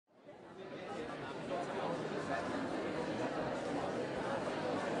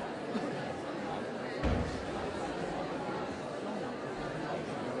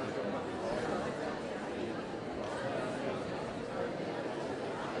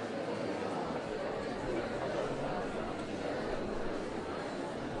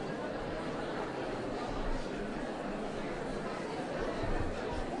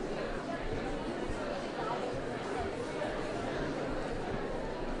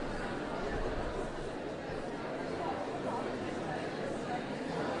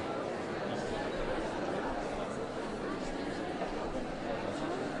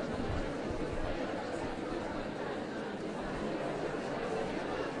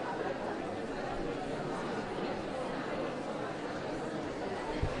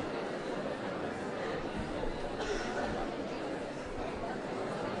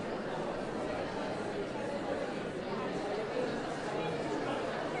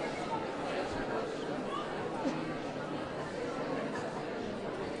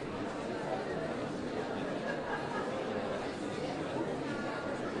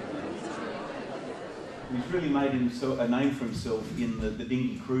really made himself a name for himself in the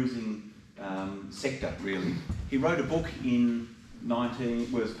dinghy cruising sector, really. He wrote a book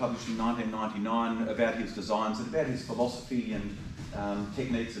was published in 1999 about his designs and about his philosophy and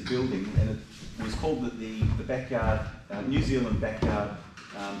techniques of building, and it was called the Backyard, New Zealand Backyard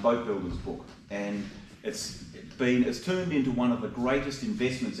Boat Builders Book. And it's turned into one of the greatest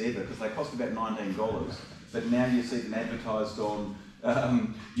investments ever, because they cost about $19, but now you see them advertised on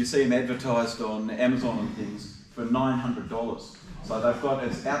Amazon and things for $900. So they've got,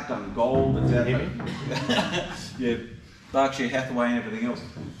 it's outdone gold, it's outdone yeah, Berkshire Hathaway and everything else.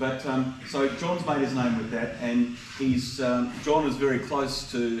 But so John's made his name with that, and he's John is very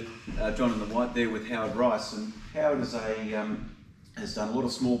close to John in the White there with Howard Rice, and Howard is has done a lot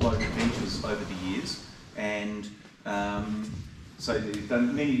of small boat adventures over the years, and so he's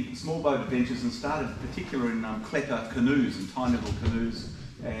done many small boat adventures and started particularly in Klecker canoes and tiny little canoes.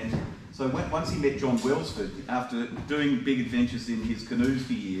 And so once he met John Welsford, after doing big adventures in his canoes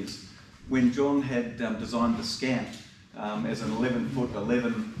for years, when John had designed the Scamp as an 11-foot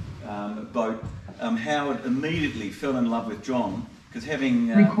boat, Howard immediately fell in love with John, because having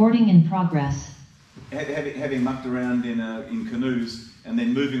recording in progress, having mucked around in canoes and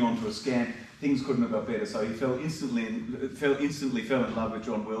then moving on to a Scamp, things couldn't have got better. So he instantly fell in love with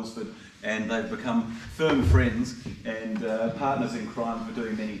John Welsford, and they've become firm friends and partners in crime for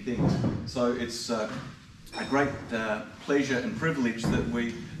doing many things. So it's a great pleasure and privilege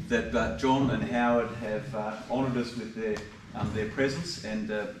that John and Howard have honoured us with their presence,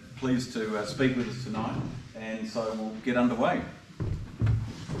 and pleased to speak with us tonight. And so we'll get underway.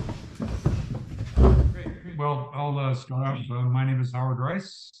 Great. Well, I'll start off. My name is Howard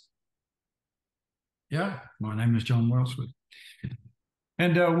Rice. Yeah, my name is John Welsford.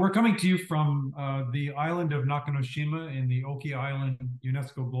 And we're coming to you from the island of Nakanoshima in the Oki Island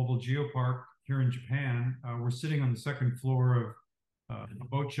UNESCO Global Geopark here in Japan. We're sitting on the second floor of a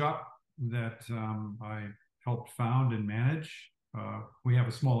boat shop that I helped found and manage. We have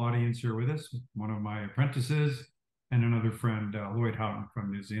a small audience here with us, one of my apprentices and another friend, Lloyd Houghton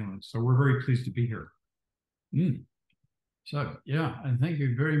from New Zealand. So we're very pleased to be here. So, yeah, and thank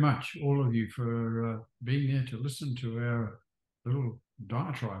you very much, all of you, for being here to listen to our little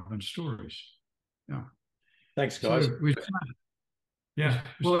diatribe and stories. Yeah. Thanks, guys. So yeah.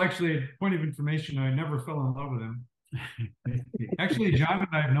 Well, actually, a point of information, I never fell in love with him. Actually, John and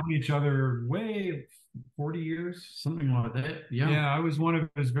I have known each other way 40 years, something like that. Yeah. Yeah, I was one of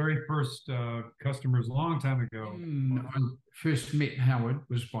his very first customers a long time ago. I first met Howard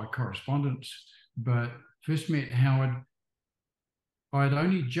was by correspondence, but first met Howard, I had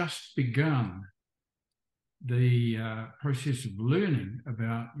only just begun the process of learning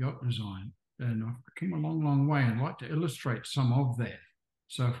about yacht design, and I've come a long, long way, and I'd like to illustrate some of that.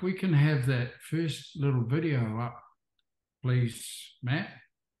 So if we can have that first little video up, please, Matt.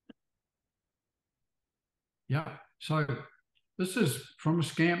 Yeah, so this is from a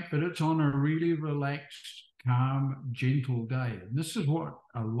Scamp, but it's on a really relaxed, calm, gentle day. And this is what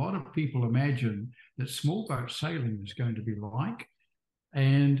a lot of people imagine that small boat sailing is going to be like.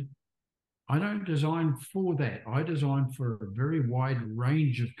 And I don't design for that. I design for a very wide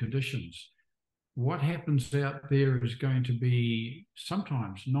range of conditions. What happens out there is going to be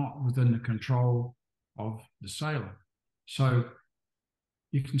sometimes not within the control of the sailor. So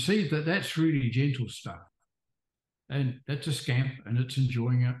you can see that that's really gentle stuff. And that's a Scamp, and it's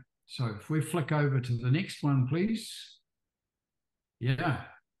enjoying it. So if we flick over to the next one, please. Yeah.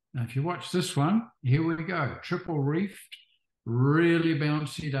 Now, if you watch this one, here we go. Triple reefed, really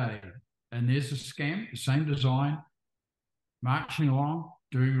bouncy day. And there's a Scamp, the same design, marching along,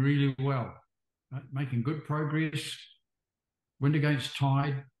 doing really well, right? Making good progress, wind against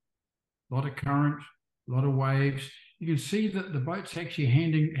tide, a lot of current, a lot of waves. You can see that the boat's actually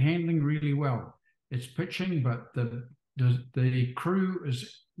handling really well. It's pitching, but the crew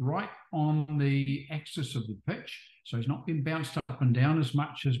is right on the axis of the pitch, so he's not been bounced up and down as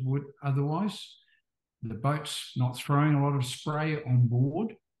much as would otherwise. The boat's not throwing a lot of spray on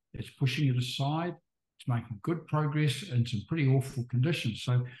board. It's pushing it aside. It's making good progress in some pretty awful conditions.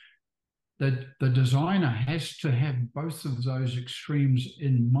 So the designer has to have both of those extremes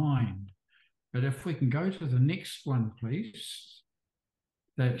in mind. But if we can go to the next one, please.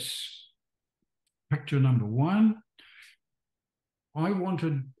 That's picture number one. I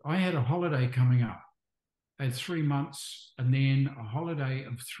had a holiday coming up. I had 3 months and then a holiday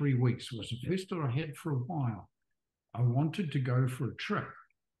of 3 weeks. It was the first that I had for a while. I wanted to go for a trip,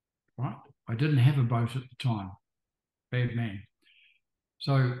 right? I didn't have a boat at the time. Bad man.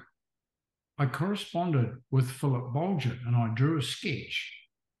 So I corresponded with Philip Bolger and I drew a sketch.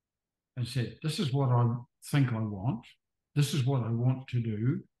 and said, this is what I think I want. This is what I want to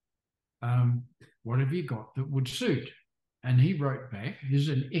do. What have you got that would suit? And he wrote back. He's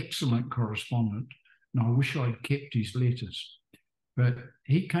an excellent correspondent, and I wish I'd kept his letters. But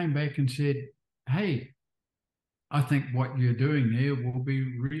he came back and said, hey, I think what you're doing there will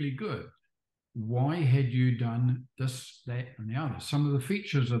be really good. Why had you done this, that, and the other? Some of the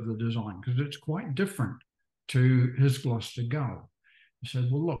features of the design, because it's quite different to his Gloucester Gull. He said,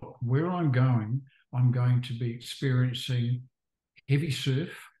 well, look, where I'm going to be experiencing heavy surf,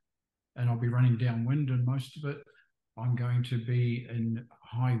 and I'll be running downwind in most of it. I'm going to be in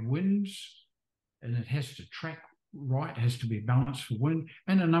high winds, and it has to track right, has to be balanced for wind,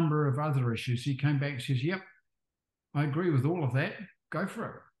 and a number of other issues. He came back and says, yep, I agree with all of that. Go for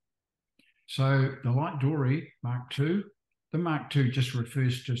it. So the light dory Mark II, the Mark II just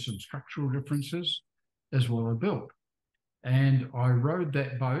refers to some structural differences as what I built. And I rode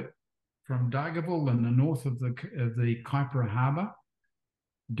that boat from Dargaville in the north of the Kaipara Harbour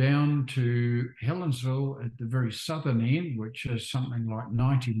down to Helensville at the very southern end, which is something like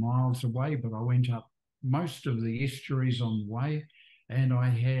 90 miles away, but I went up most of the estuaries on the way, and I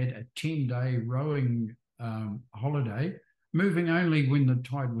had a 10-day rowing holiday, moving only when the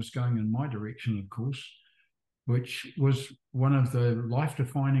tide was going in my direction, of course, which was one of the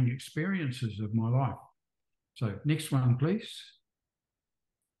life-defining experiences of my life. So next one, please.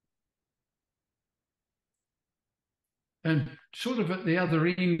 And sort of at the other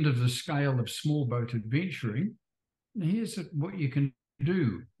end of the scale of small boat adventuring, here's what you can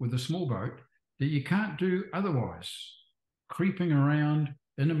do with a small boat that you can't do otherwise. Creeping around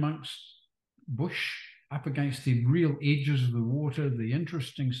in amongst bush, up against the real edges of the water, the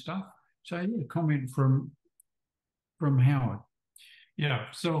interesting stuff. So yeah, comment from Howard. Yeah,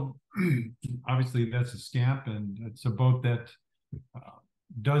 so obviously that's a Scamp, and it's a boat that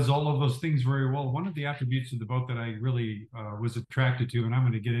does all of those things very well. One of the attributes of the boat that I really was attracted to, and I'm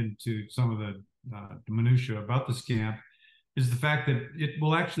going to get into some of the minutiae about the Scamp, is the fact that it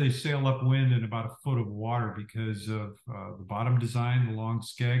will actually sail upwind in about a foot of water because of the bottom design, the long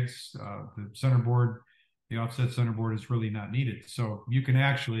skegs, the centerboard, the offset centerboard is really not needed. So you can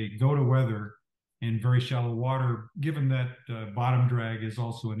actually go to weather in very shallow water, given that bottom drag is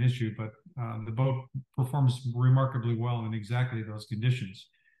also an issue, but the boat performs remarkably well in exactly those conditions.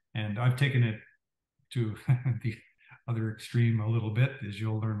 And I've taken it to the other extreme a little bit, as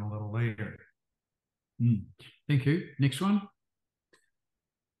you'll learn a little later. Thank you. Next one.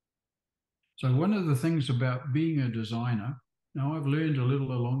 So one of the things about being a designer, now I've learned a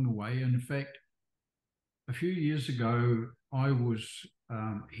little along the way. In fact, a few years ago, I was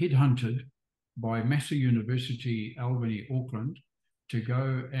headhunted by Massey University, Albany, Auckland, to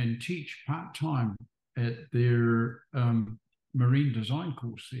go and teach part-time at their marine design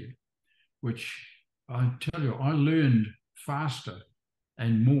course there, which I tell you, I learned faster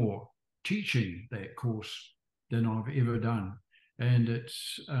and more teaching that course than I've ever done. And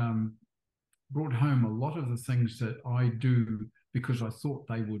it's brought home a lot of the things that I do because I thought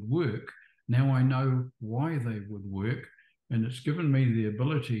they would work. Now I know why they would work, and it's given me the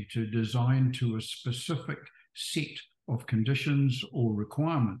ability to design to a specific set of conditions or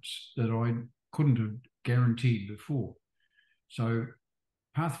requirements that I couldn't have guaranteed before. So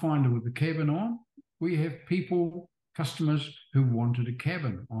Pathfinder with the cabin on, we have people, customers who wanted a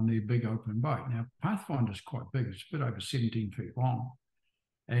cabin on their big open boat. Now, Pathfinder's quite big. It's a bit over 17 feet long.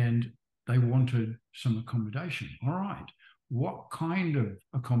 And they wanted some accommodation. All right, what kind of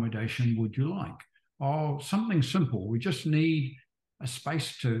accommodation would you like? Oh, something simple. We just need a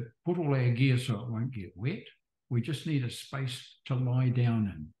space to put all our gear so it won't get wet. We just need a space to lie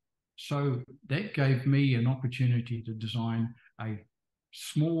down in. So that gave me an opportunity to design a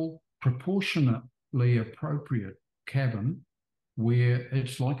small, proportionately appropriate cabin where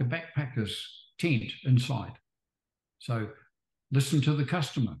it's like a backpacker's tent inside. So listen to the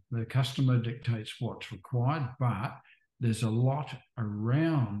customer. The customer dictates what's required, but there's a lot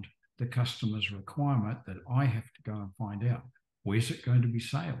around the customer's requirement that I have to go and find out. Where's it going to be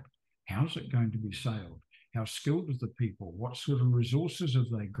sailed? How's it going to be sailed? How skilled are the people? What sort of resources have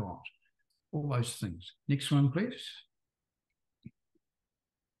they got? All those things. Next one, please.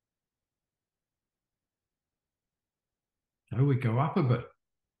 So we go up a bit.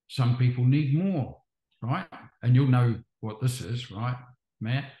 Some people need more, right? And you'll know what this is, right,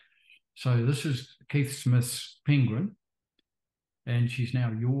 Matt? So this is Keith Smith's Penguin, and she's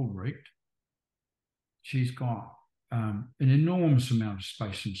now yawl-rigged. She's got an enormous amount of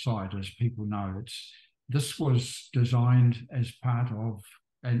space inside, as people know. This was designed as part of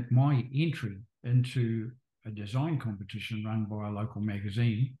my entry into a design competition run by a local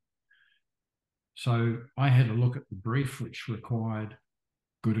magazine. So I had a look at the brief, which required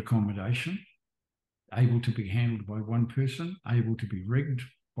good accommodation, able to be handled by one person, able to be rigged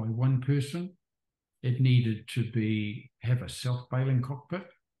by one person. It needed to have a self-bailing cockpit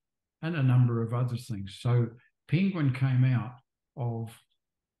and a number of other things. So Penguin came out of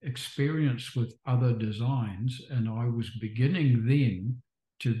experience with other designs, and I was beginning then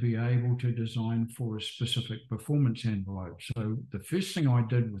to be able to design for a specific performance envelope. So the first thing I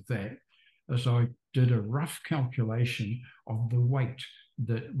did with that is I did a rough calculation of the weight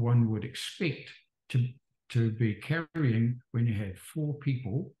that one would expect to be carrying when you have 4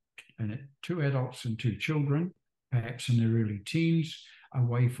 people, and 2 adults and 2 children, perhaps in their early teens,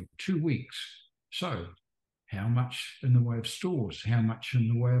 away for 2 weeks. So how much in the way of stores, how much in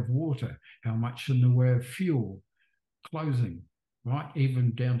the way of water, how much in the way of fuel, clothing, right,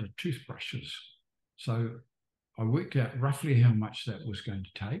 even down to toothbrushes. So I worked out roughly how much that was going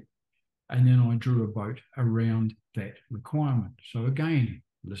to take, and then I drew a boat around that requirement. So again,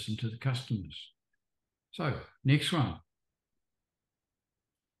 listen to the customers. So next one.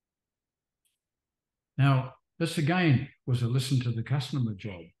 Now, this again was a listen to the customer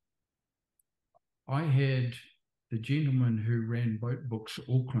job. I had the gentleman who ran Boat Books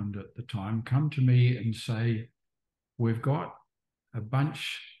Auckland at the time come to me and say, we've got a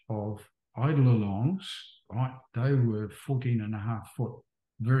bunch of idle-alongs, right? They were 14.5-foot,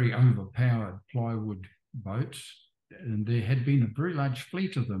 very overpowered plywood boats, and there had been a very large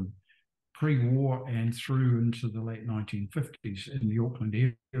fleet of them pre-war and through into the late 1950s in the Auckland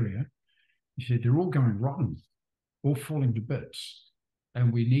area. He said, they're all going rotten, all falling to bits,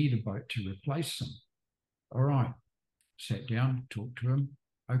 and we need a boat to replace them. All right, sat down, talked to him.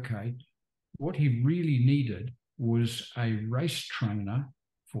 Okay, what he really needed was a race trainer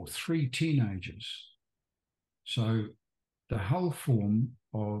for 3 teenagers. So the whole form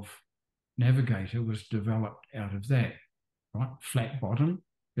of Navigator was developed out of that, right? Flat bottom,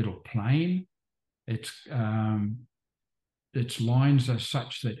 it'll plane, its lines are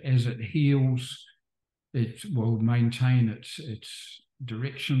such that as it heels, it will maintain its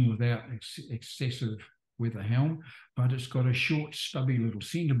direction without excessive weather helm, but it's got a short, stubby little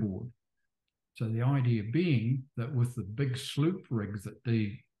centerboard. So the idea being that with the big sloop rig that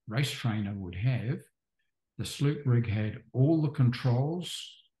the race trainer would have, the sloop rig had all the controls,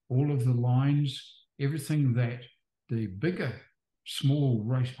 all of the lines, everything that the bigger, small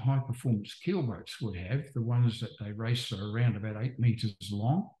race high-performance keelboats would have, the ones that they race are around about 8 meters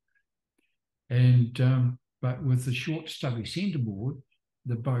long. And but with the short, stubby centerboard,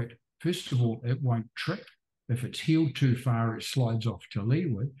 the boat, first of all, it won't trip. If it's heeled too far, it slides off to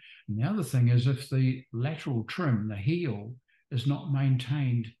leeward. And the other thing is if the lateral trim, the heel, is not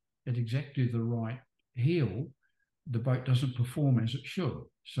maintained at exactly the right heel, the boat doesn't perform as it should.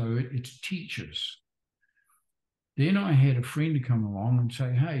 So it teaches. Then I had a friend come along and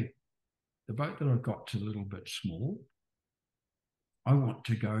say, hey, the boat that I've got's a little bit small. I want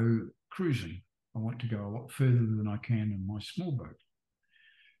to go cruising. I want to go a lot further than I can in my small boat.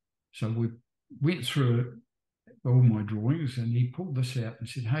 So we went through all my drawings, and he pulled this out and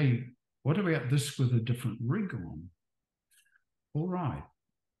said, hey, what about this with a different rig on? All right.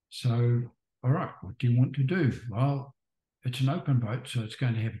 So, all right, what do you want to do? Well, it's an open boat, so it's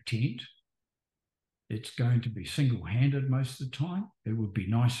going to have a tent. It's going to be single-handed most of the time. It would be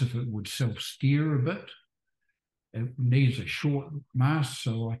nice if it would self-steer a bit. It needs a short mast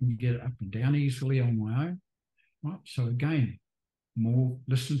so I can get it up and down easily on my own. Right. So again, more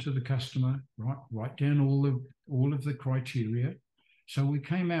listen to the customer, right? Write down all of the criteria. So we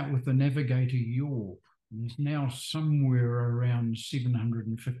came out with the Navigator yaw. There's now somewhere around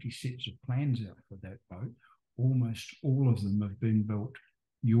 750 sets of plans out for that boat. Almost all of them have been built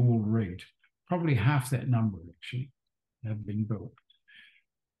yaw rigged. Probably half that number actually have been built.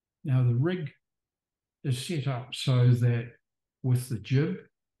 Now the rig is set up so that with the jib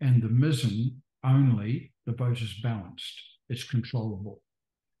and the mizzen only, the boat is balanced. It's controllable,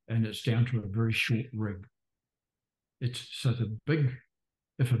 and it's down to a very short rig. It's so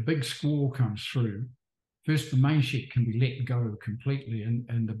if a big squall comes through, first the main sheet can be let go completely,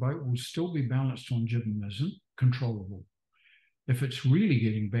 and the boat will still be balanced on jib and mizzen, controllable. If it's really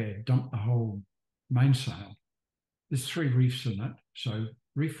getting bad, dump the whole mainsail. There's 3 reefs in it, so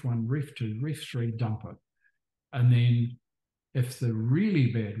reef 1, reef 2, reef 3, dump it. And then if the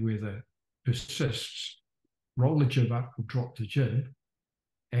really bad weather persists, roll the jib up or drop the jib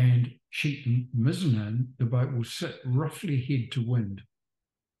and sheet the mizzen in, the boat will sit roughly head to wind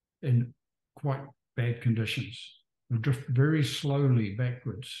in quite bad conditions. It'll drift very slowly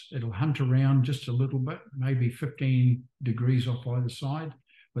backwards. It'll hunt around just a little bit, maybe 15 degrees off either side,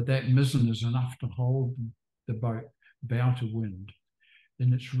 but that mizzen is enough to hold the boat bow to wind.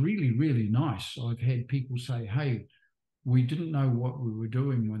 And it's really, really nice. I've had people say, hey, we didn't know what we were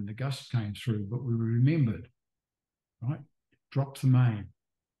doing when the gust came through, but we remembered, right? Dropped the main.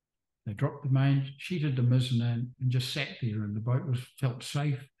 They dropped the main, sheeted the mizzen in, and just sat there, and the boat felt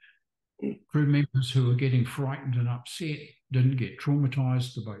safe. Crew members who were getting frightened and upset didn't get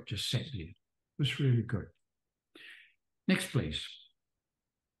traumatized. The boat just sat there. It was really good. Next, please.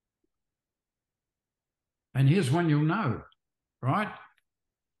 And here's one you'll know, right?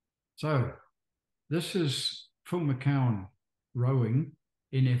 So this is Phil McCowan rowing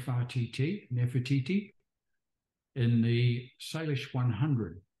Nefertiti in the Salish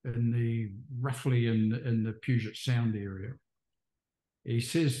 100, roughly in the Puget Sound area. He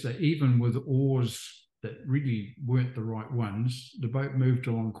says that even with oars that really weren't the right ones, the boat moved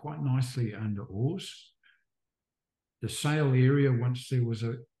along quite nicely under oars. The sail area, once there was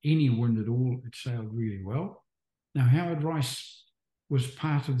any wind at all, it sailed really well. Now, Howard Rice was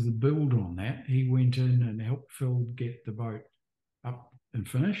part of the build on that. He went in and helped Phil get the boat up and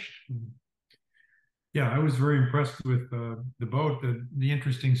finished. Yeah, I was very impressed with the boat. The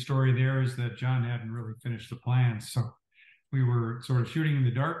interesting story there is that John hadn't really finished the plans. So we were sort of shooting in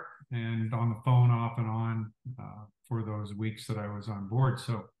the dark and on the phone off and on for those weeks that I was on board.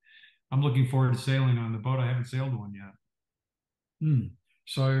 So I'm looking forward to sailing on the boat. I haven't sailed one yet.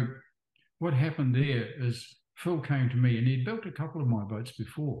 So what happened there is Phil came to me, and he'd built a couple of my boats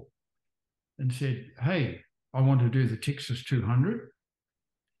before, and said, hey, I want to do the Texas 200.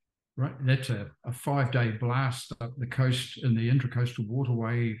 Right, that's a 5-day blast up the coast in the Intracoastal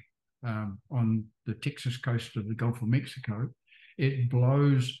Waterway on the Texas coast of the Gulf of Mexico. It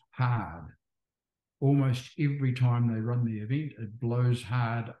blows hard. Almost every time they run the event, it blows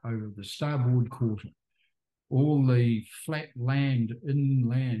hard over the starboard quarter. All the flat land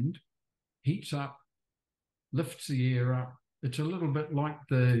inland heats up, lifts the air up. It's a little bit like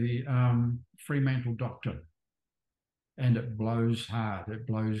the Fremantle Doctor. And it blows hard. It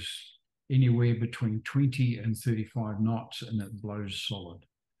blows anywhere between 20 and 35 knots, and it blows solid.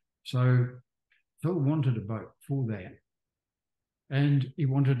 So Phil wanted a boat for that. And he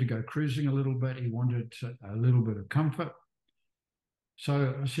wanted to go cruising a little bit. He wanted a little bit of comfort.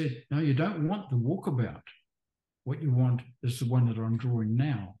 So I said, no, you don't want the walkabout. What you want is the one that I'm drawing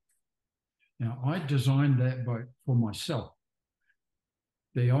now. Now, I designed that boat for myself.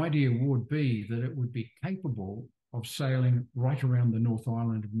 The idea would be that it would be capable of sailing right around the North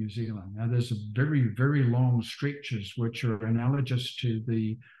Island of New Zealand. Now, there's a very, very long stretches which are analogous to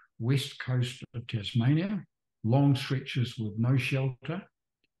the west coast of Tasmania, long stretches with no shelter.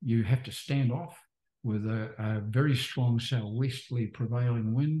 You have to stand off with a very strong southwesterly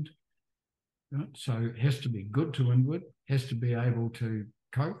prevailing wind. So it has to be good to windward, has to be able to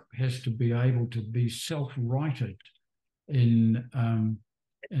cope, has to be able to be self-righted in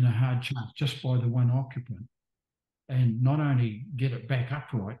a hard chance just by the one occupant. And not only get it back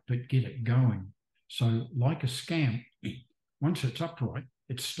upright, but get it going. So like a scamp, once it's upright,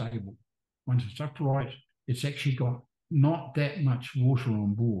 it's stable. Once it's upright, it's actually got not that much water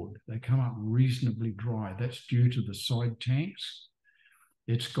on board. They come up reasonably dry. That's due to the side tanks.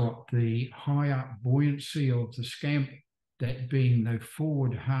 It's got the high up buoyancy of the scamp, that being the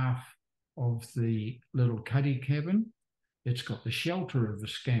forward half of the little cuddy cabin. It's got the shelter of the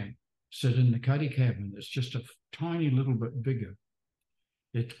scamp sit in the cuddy cabin. It's just a tiny little bit bigger.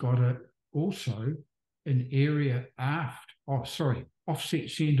 It's got also an area offset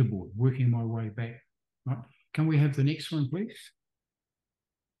centerboard, working my way back. Right? Can we have the next one, please?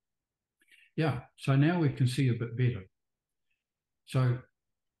 Yeah, so now we can see a bit better. So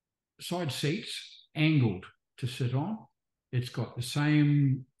side seats, angled to sit on. It's got the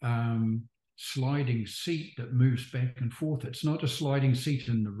same sliding seat that moves back and forth. It's not a sliding seat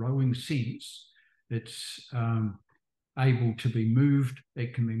in the rowing sense. It's able to be moved.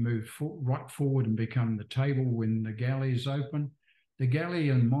 It can be moved right forward and become the table when the galley is open. The galley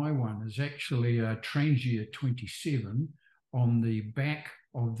in my one is actually a Trangia 27 on the back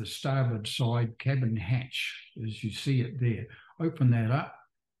of the starboard side cabin hatch, as you see it there. Open that up.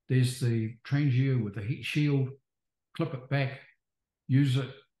 There's the Trangia with the heat shield. Clip it back, use it,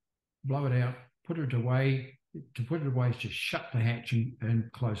 blow it out, put it away. To put it away is just shut the hatch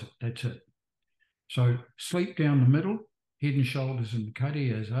and close it. That's it. So sleep down the middle, head and shoulders in the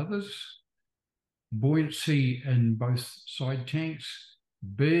cuddy as others. Buoyancy in both side tanks.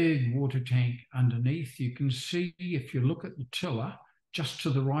 Big water tank underneath. You can see if you look at the tiller, just to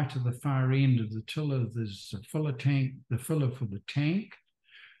the right of the far end of the tiller, there's a filler tank, the filler for the tank.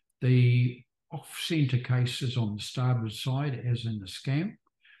 The off-center case is on the starboard side, as in the scamp.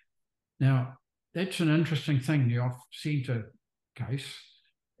 Now, that's an interesting thing, the off-centre case,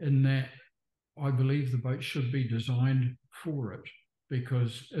 in that I believe the boat should be designed for it,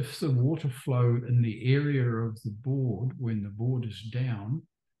 because if the water flow in the area of the board, when the board is down,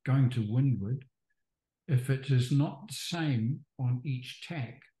 going to windward, if it is not the same on each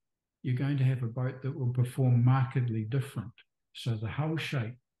tack, you're going to have a boat that will perform markedly different. So the hull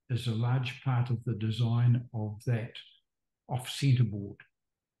shape is a large part of the design of that off-centre board.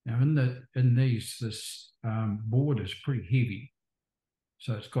 Now, in these, this board is pretty heavy,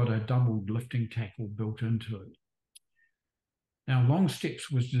 so it's got a doubled lifting tackle built into it. Now, Long Steps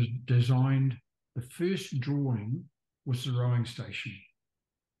was designed, the first drawing was the rowing station.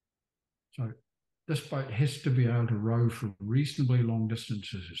 So this boat has to be able to row for reasonably long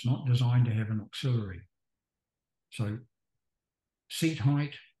distances. It's not designed to have an auxiliary. So seat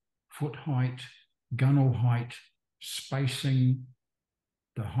height, foot height, gunwale height, spacing,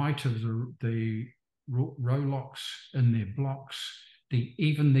 the height of the rowlocks in their blocks,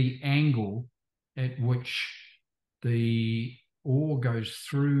 even the angle at which the oar goes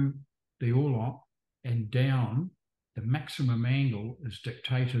through the oarlock and down, the maximum angle is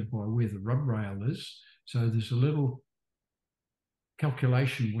dictated by where the rub rail is. So there's a little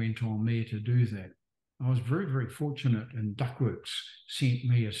calculation went on there to do that. I was very, very fortunate, and Duckworks sent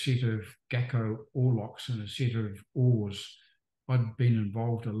me a set of Gacko oarlocks and a set of oars. I'd been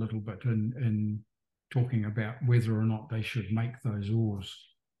involved a little bit in talking about whether or not they should make those oars.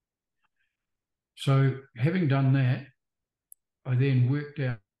 So having done that, I then worked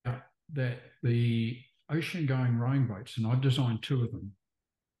out that the ocean-going rowing boats, and I designed 2 of them,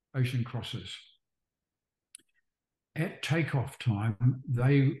 ocean crossers. At takeoff time,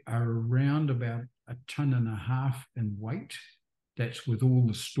 they are around about 1.5 tons in weight. That's with all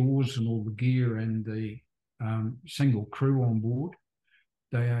the stores and all the gear and the single crew on board.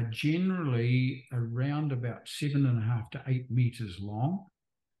 They are generally around about 7.5 to 8 meters long,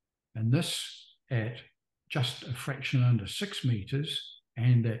 and this at just a fraction under 6 meters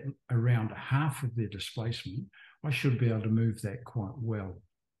and at around half of their displacement, I should be able to move that quite well.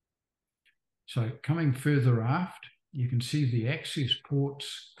 So coming further aft, you can see the access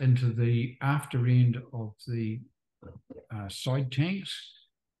ports into the after end of the side tanks.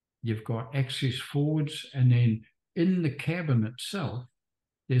 You've got access forwards, and then in the cabin itself,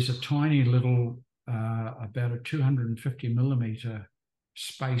 there's a tiny little, about a 250 millimeter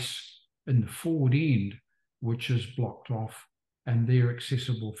space in the forward end, which is blocked off, and they're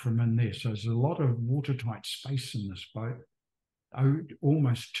accessible from in there. So there's a lot of watertight space in this boat,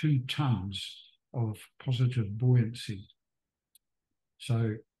 almost 2 tons of positive buoyancy.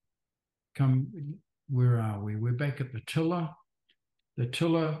 So where are we? We're back at the tiller. The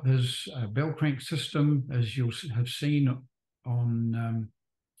tiller is a bell crank system, as you'll have seen on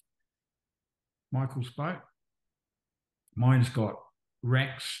Michael's boat. Mine's got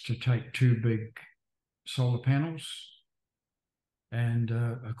racks to take 2 big solar panels. And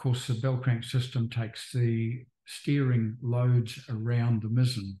of course, the bell crank system takes the steering loads around the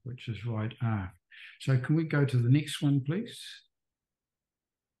mizzen, which is right aft. So can we go to the next one, please?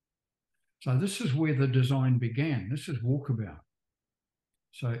 So this is where the design began. This is Walkabout.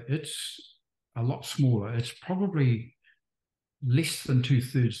 So it's a lot smaller. It's probably less than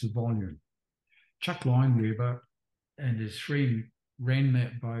 2/3 the volume. Chuck Lineweber and his friend ran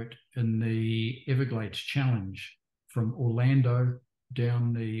that boat in the Everglades Challenge from Orlando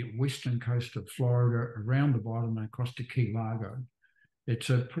down the western coast of Florida, around the bottom and across to Key Largo. It's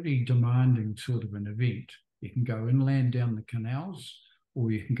a pretty demanding sort of an event. You can go inland down the canals,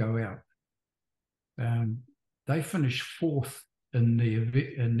 or you can go out. They finished 4th in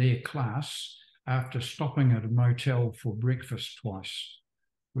their class after stopping at a motel for breakfast twice,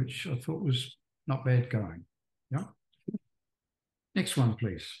 which I thought was not bad going. Yeah. Next one,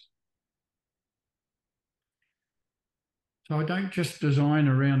 please. So I don't just design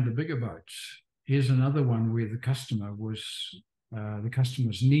around the bigger boats. Here's another one where the customer's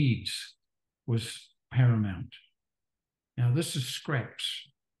needs was paramount. Now this is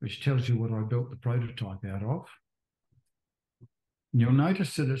Scraps, which tells you what I built the prototype out of. And you'll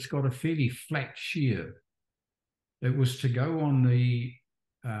notice that it's got a fairly flat sheer. It was to go on the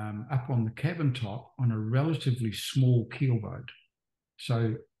up on the cabin top on a relatively small keelboat.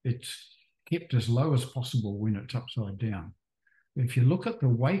 So it's kept as low as possible when it's upside down. If you look at the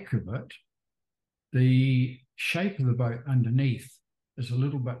wake of it, the shape of the boat underneath is a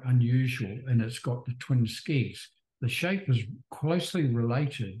little bit unusual, and it's got the twin skegs. The shape is closely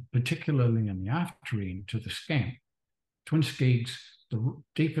related, particularly in the after end, to the scamp. Twin skegs, the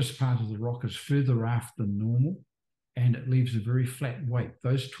deepest part of the rock is further aft than normal, and it leaves a very flat wake.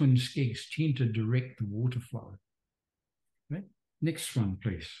 Those twin skegs tend to direct the water flow. Okay. Next one,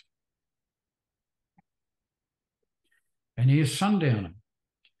 please. And here's Sundowner.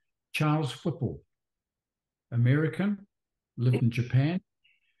 Charles Whipple, American, lived in Japan,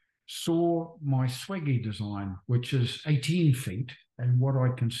 saw my swaggy design, which is 18 feet, and what I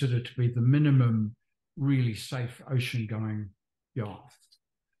consider to be the minimum really safe ocean-going yacht.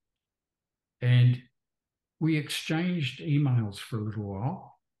 And we exchanged emails for a little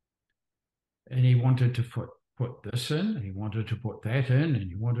while, and he wanted to put this in, and he wanted to put that in, and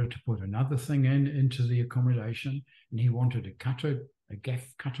he wanted to put another thing into the accommodation, and he wanted a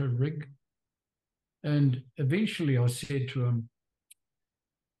gaff cutter rig. And eventually I said to him,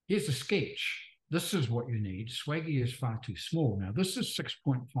 here's a sketch. This is what you need. Swaggy is far too small. Now, this is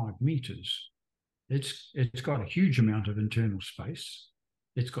 6.5 meters. It's got a huge amount of internal space.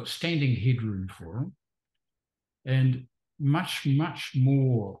 It's got standing headroom for him, and much, much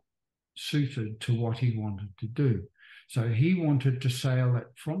more suited to what he wanted to do. So he wanted to sail it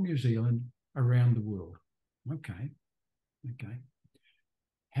from New Zealand around the world. Okay.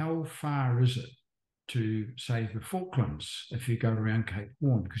 How far is it to, say, the Falklands if you go around Cape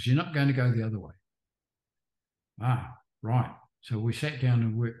Horn? Because you're not going to go the other way. Ah, right. So we sat down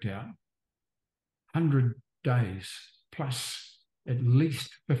and worked out 100 days plus at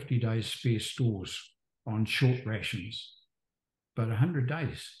least 50 days spare stores on short rations, but 100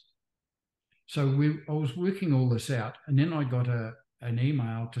 days. So I was working all this out, and then I got an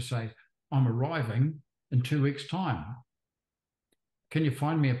email to say, I'm arriving in 2 weeks' time. Can you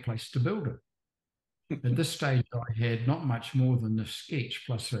find me a place to build it? At this stage, I had not much more than the sketch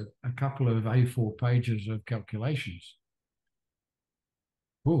plus a couple of A4 pages of calculations.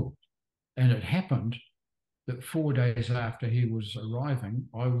 Oh, and it happened that 4 days after he was arriving,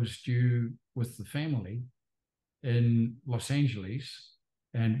 I was due with the family in Los Angeles,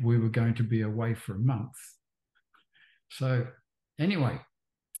 and we were going to be away for a month. So anyway,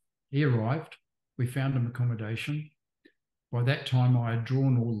 he arrived. We found him accommodation. By that time, I had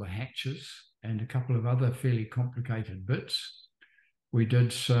drawn all the hatches and a couple of other fairly complicated bits. We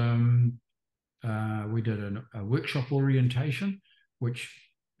did a workshop orientation, which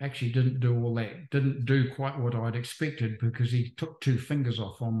actually didn't do all that, didn't do quite what I'd expected, because he took 2 fingers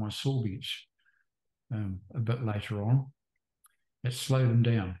off on my saw bench a bit later on. It slowed him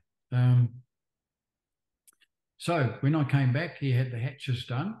down. So when I came back, he had the hatches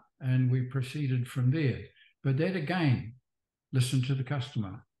done, and we proceeded from there. But that again, listen to the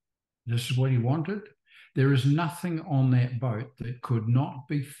customer. This is what he wanted. There is nothing on that boat that could not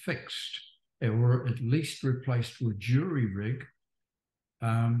be fixed or at least replaced with jury rig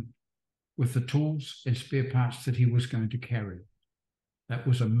with the tools and spare parts that he was going to carry. That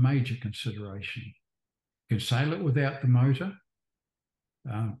was a major consideration. You can sail it without the motor.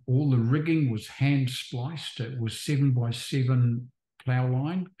 All the rigging was hand spliced. It was 7x7 plough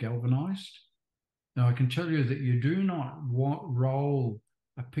line, galvanized. Now, I can tell you that you do not roll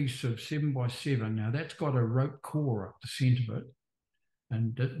a piece of 7x7. Now, that's got a rope core up the centre of it.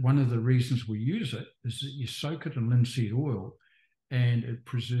 And one of the reasons we use it is that you soak it in linseed oil and it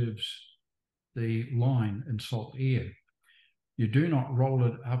preserves the line in salt air. You do not roll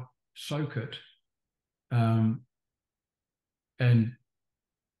it up, soak it, and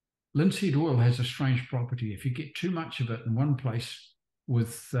linseed oil has a strange property. If you get too much of it in one place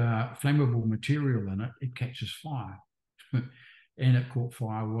with flammable material in it, it catches fire. And it caught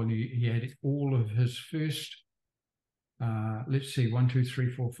fire when he had all of his first, let's see, 1, 2,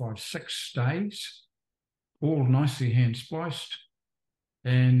 3, 4, 5, 6 stays, all nicely hand spliced,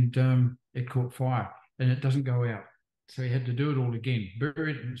 and it caught fire, and it doesn't go out. So he had to do it all again.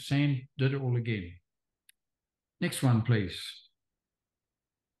 Buried it in sand, did it all again. Next one, please.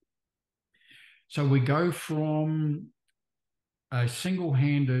 So we go from a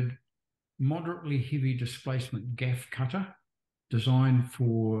single-handed, moderately heavy displacement gaff cutter designed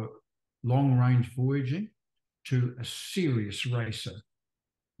for long-range voyaging to a serious racer.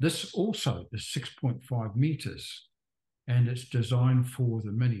 This also is 6.5 meters, and it's designed for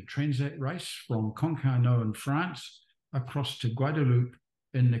the mini transat race from Concarneau in France across to Guadeloupe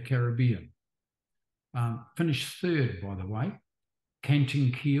in the Caribbean. Finished third, by the way,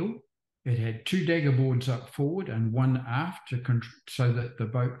 canting keel. It had 2 dagger boards up forward and 1 aft so that the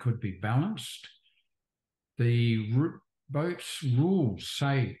boat could be balanced. The boat's rules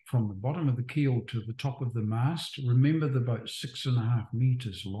say from the bottom of the keel to the top of the mast, remember the boat's 6.5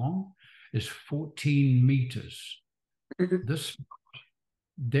 meters long, is 14 meters. This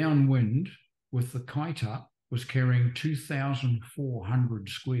downwind with the kite up was carrying 2,400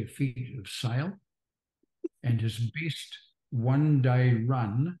 square feet of sail. and his best one-day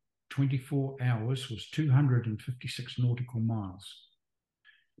run, 24 hours, was 256 nautical miles.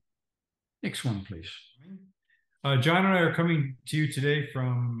 Next one, please. John and I are coming to you today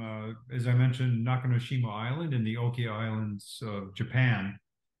from, as I mentioned, Nakanoshima Island in the Oki Islands of Japan.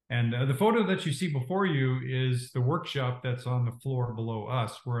 And the photo that you see before you is the workshop that's on the floor below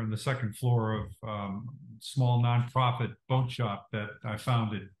us. We're on the second floor of a small nonprofit boat shop that I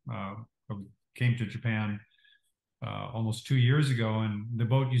founded, came to Japan almost 2 years ago. And the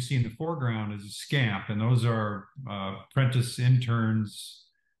boat you see in the foreground is a Scamp, and those are apprentice interns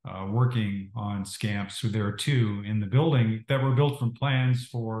working on Scamps. So there are two in the building that were built from plans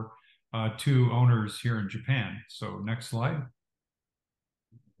for two owners here in Japan. So next slide.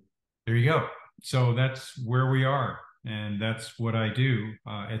 There you go. So that's where we are, and that's what I do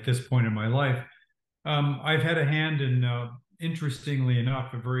at this point in my life. I've had a hand in, interestingly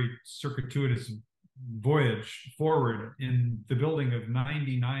enough, a very circuitous voyage forward in the building of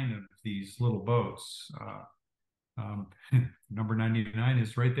 99 of these little boats. Number 99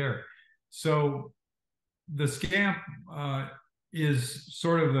 is right there. So the Scamp is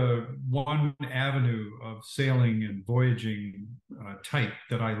sort of the one avenue of sailing and voyaging type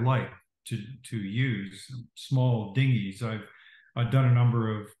that I like to use. Small dinghies. I've done a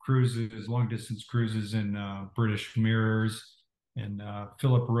number of cruises, long distance cruises in British Mirrors and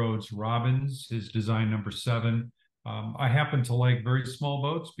Philip Rhodes Robbins, his design number 7. I happen to like very small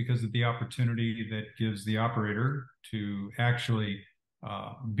boats because of the opportunity that gives the operator to actually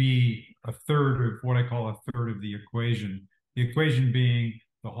be a third of what I call a third of the equation. The equation being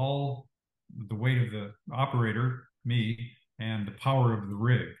the hull, the weight of the operator, me, and the power of the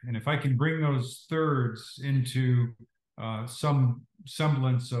rig. And if I can bring those thirds into some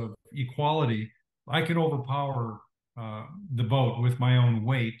semblance of equality, I can overpower the boat with my own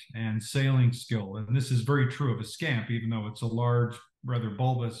weight and sailing skill. And this is very true of a Scamp, even though it's a large, rather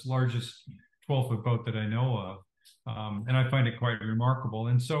bulbous, largest 12-foot boat that I know of. And I find it quite remarkable.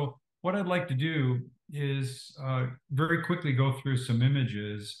 And so what I'd like to do is very quickly go through some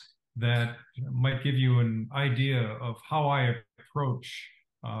images that might give you an idea of how I approach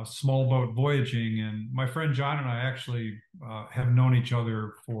small boat voyaging. And my friend John and I actually have known each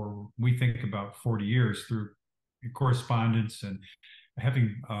other for, we think, about 40 years through correspondence and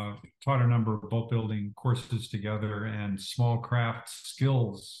having taught a number of boat building courses together and small craft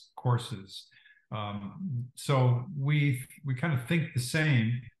skills courses. So we kind of think the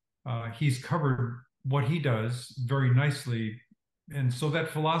same. He's covered what he does very nicely. And so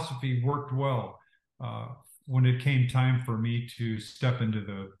that philosophy worked well when it came time for me to step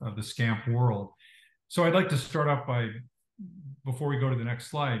into the Scamp world. So I'd like to start off by, before we go to the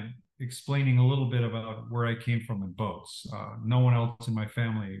next slide, explaining a little bit about where I came from in boats. No one else in my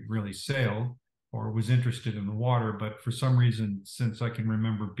family really sailed or was interested in the water, but for some reason, since I can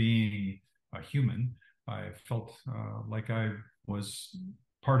remember being a human, I felt like I was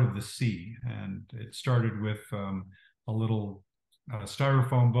part of the sea. And it started with a little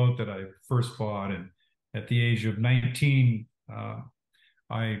styrofoam boat that I first bought. And at the age of 19,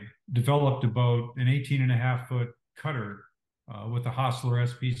 I developed a boat, an 18.5-foot cutter with a Hostler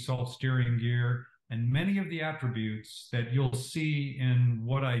SP salt steering gear, and many of the attributes that you'll see in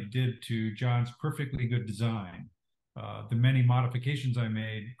what I did to John's perfectly good design. The many modifications I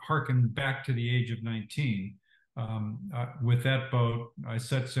made harken back to the age of 19. With that boat, I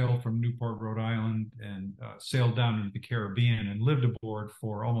set sail from Newport, Rhode Island, and sailed down into the Caribbean and lived aboard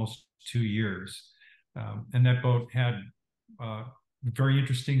for almost 2 years. And that boat had very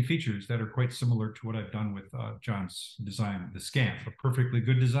interesting features that are quite similar to what I've done with John's design, the Scamp, a perfectly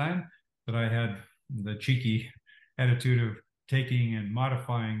good design that I had the cheeky attitude of taking and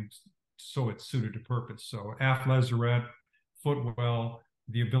modifying so it suited the purpose. So aft lazarette, footwell,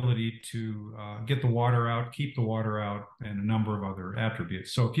 the ability to get the water out, keep the water out, and a number of other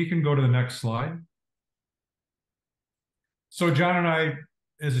attributes. So if you can go to the next slide. So John and I,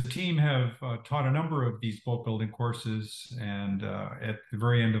 as a team, have taught a number of these boat building courses, and at the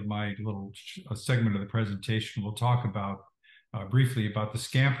very end of my little segment of the presentation, we'll talk about briefly about the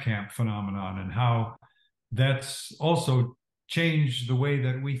Scamp Camp phenomenon and how that's also changed the way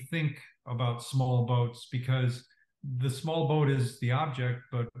that we think about small boats, because the small boat is the object,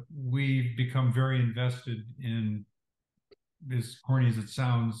 but we've become very invested in, as corny as it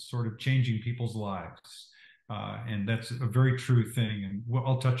sounds, sort of changing people's lives. And that's a very true thing. And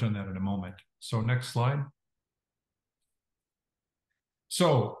I'll touch on that in a moment. So next slide.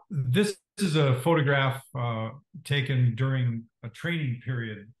 So this is a photograph taken during a training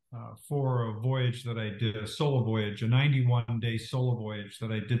period for a voyage that I did, a solo voyage, a 91-day solo voyage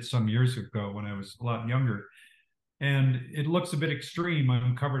that I did some years ago when I was a lot younger. And it looks a bit extreme.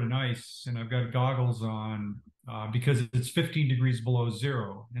 I'm covered in ice and I've got goggles on because it's 15 degrees below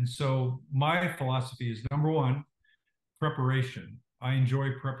zero. And so my philosophy is, number one, preparation. I enjoy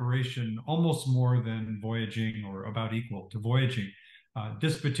preparation almost more than voyaging, or about equal to voyaging.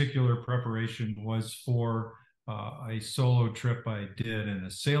 This particular preparation was for a solo trip I did in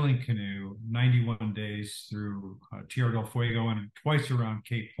a sailing canoe, 91 days through Tierra del Fuego and twice around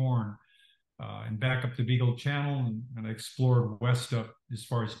Cape Horn, and back up the Beagle Channel, and I explored west up as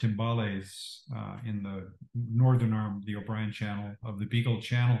far as Timbales in the northern arm of the O'Brien Channel of the Beagle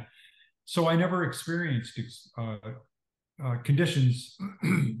Channel. So I never experienced conditions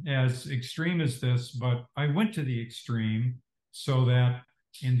as extreme as this, but I went to the extreme so that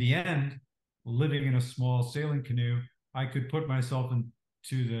in the end, living in a small sailing canoe, I could put myself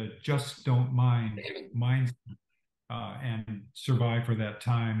into the just don't mind mindset and survive for that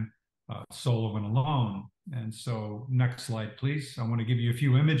time solo and alone. And so next slide, please. I want to give you a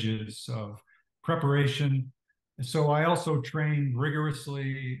few images of preparation. So I also trained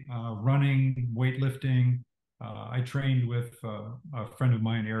rigorously, running, weightlifting. I trained with a friend of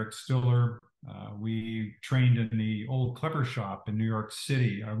mine, Eric Stiller. We trained in the old Klepper shop in New York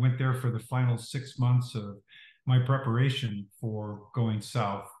City. I went there for the final 6 months of my preparation for going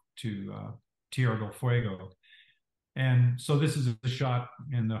south to Tierra del Fuego. And so this is a shot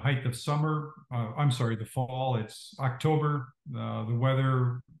in the height of summer. I'm sorry, the fall. It's October. The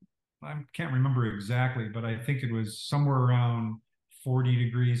weather, I can't remember exactly, but I think it was somewhere around 40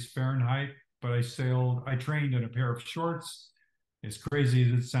 degrees Fahrenheit. But I trained in a pair of shorts. As crazy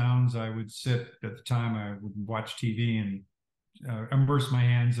as it sounds, I would sit at the time, I would watch TV and immerse my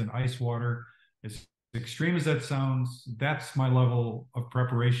hands in ice water. As extreme as that sounds, that's my level of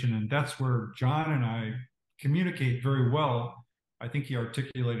preparation. And that's where John and I communicate very well. I think he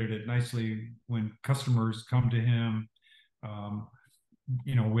articulated it nicely when customers come to him,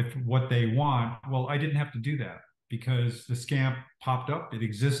 with what they want. Well, I didn't have to do that because the Scamp popped up, it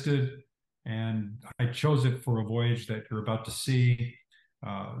existed, and I chose it for a voyage that you're about to see.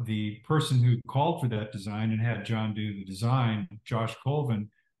 The person who called for that design and had John do the design, Josh Colvin,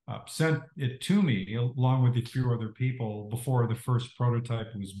 sent it to me along with a few other people before the first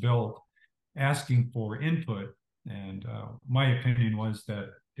prototype was built, asking for input. And my opinion was that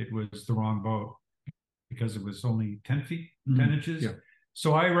it was the wrong boat because it was only 10 feet, 10 inches. Yeah.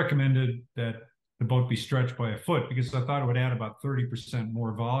 So I recommended that the boat be stretched by a foot because I thought it would add about 30%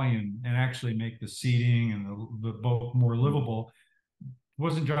 more volume and actually make the seating and the boat more livable. It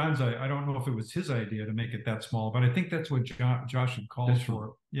wasn't John's, I don't know if it was his idea to make it that small, but I think that's what Josh had called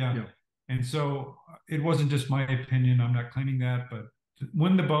for. Yeah. And so it wasn't just my opinion. I'm not claiming that, but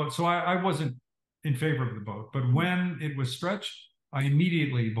when the boat, so I wasn't in favor of the boat, but when it was stretched, I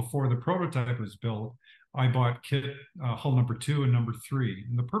immediately, before the prototype was built, I bought kit hull number 2 and number 3.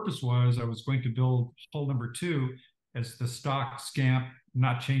 And the purpose was I was going to build hull number 2 as the stock Scamp,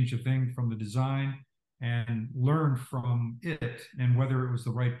 not change a thing from the design, and learn from it and whether it was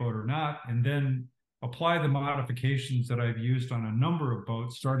the right boat or not, and then apply the modifications that I've used on a number of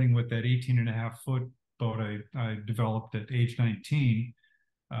boats, starting with that 18.5-foot boat I developed at age 19.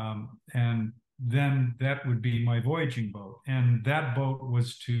 And then that would be my voyaging boat. And that boat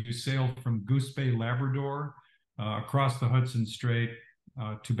was to sail from Goose Bay, Labrador, across the Hudson Strait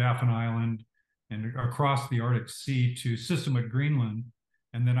to Baffin Island, and across the Arctic Sea to Sistemet, Greenland.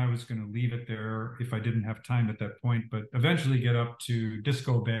 And then I was going to leave it there if I didn't have time at that point, but eventually get up to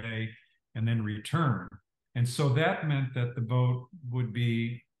Disco Bay and then return. And so that meant that the boat would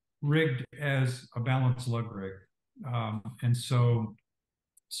be rigged as a balanced lug rig. And so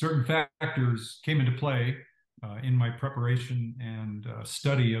certain factors came into play in my preparation and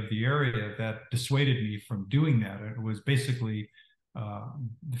study of the area that dissuaded me from doing that. It was basically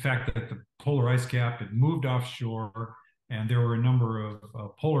the fact that the polar ice cap had moved offshore, and there were a number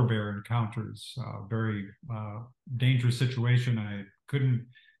of polar bear encounters, very dangerous situation. I couldn't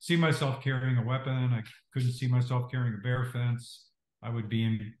see myself carrying a weapon. I couldn't see myself carrying a bear fence. I would be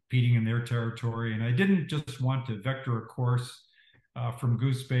impeding in their territory. And I didn't just want to vector a course from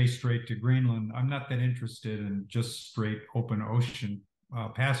Goose Bay straight to Greenland. I'm not that interested in just straight open ocean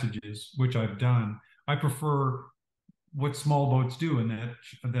passages, which I've done. I prefer what small boats do in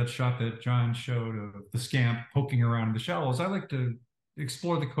that shot that John showed of the Scamp poking around in the shallows. I like to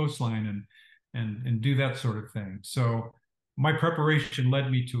explore the coastline and do that sort of thing. So my preparation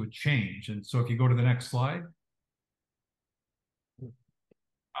led me to a change. And so if you go to the next slide,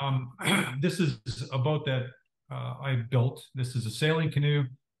 this is a boat that I built. This is a sailing canoe.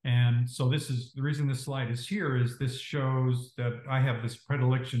 And so this is the reason this slide is here is this shows that I have this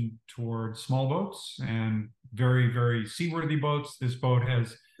predilection towards small boats and very, very seaworthy boats. This boat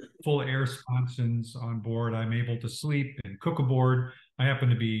has full air sponsons on board. I'm able to sleep and cook aboard. I happen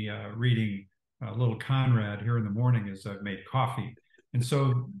to be reading Little Conrad here in the morning as I've made coffee. And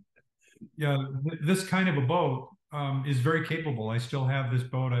so, yeah, this kind of a boat is very capable. I still have this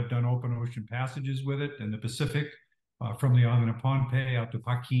boat. I've done open ocean passages with it in the Pacific. From the island of Pohnpei out to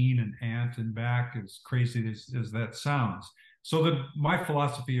Paquin and Ant and back, as crazy as that sounds. So my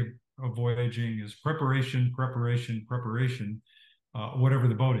philosophy of voyaging is preparation, preparation, preparation, whatever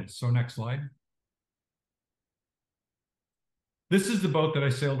the boat is. So next slide. This is the boat that I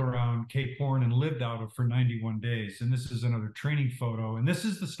sailed around Cape Horn and lived out of for 91 days. And this is another training photo. And this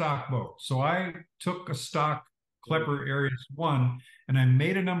is the stock boat. So I took a stock Klepper Aries 1, and I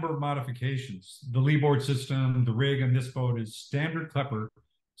made a number of modifications. The leeboard system, the rig on this boat is standard Klepper.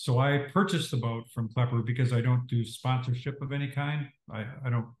 So I purchased the boat from Klepper because I don't do sponsorship of any kind. I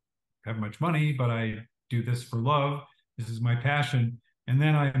don't have much money, but I do this for love. This is my passion. And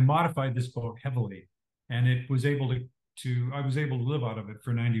then I modified this boat heavily, and it was able I was able to live out of it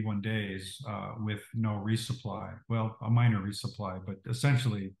for 91 days with no resupply. Well, a minor resupply, but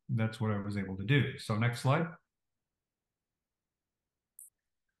essentially that's what I was able to do. So next slide.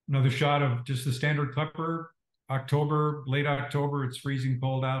 Another shot of just the standard Klepper, October, late October, it's freezing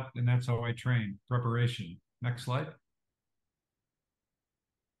cold out, and that's how I train, preparation. Next slide.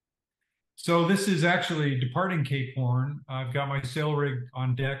 So this is actually departing Cape Horn. I've got my sail rig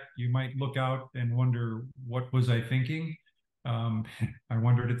on deck. You might look out and wonder, what was I thinking? I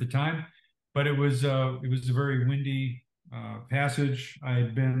wondered at the time, but it was a very windy passage. I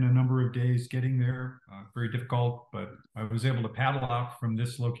had been a number of days getting there, very difficult, but I was able to paddle out from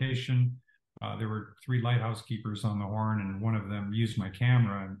this location. There were 3 lighthouse keepers on the Horn, and one of them used my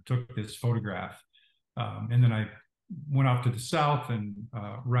camera and took this photograph. And then I went off to the south and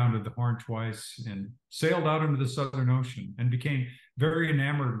rounded the Horn twice and sailed out into the Southern Ocean and became very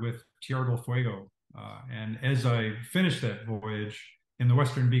enamored with Tierra del Fuego. And as I finished that voyage in the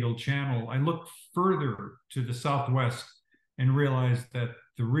Western Beagle Channel, I looked further to the southwest and realized that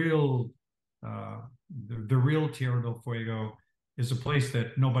the real Tierra del Fuego is a place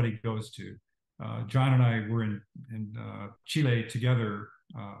that nobody goes to. John and I were in Chile together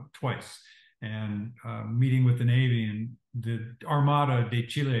twice, and meeting with the Navy, and the Armada de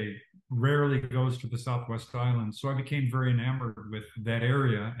Chile rarely goes to the Southwest Islands. So I became very enamored with that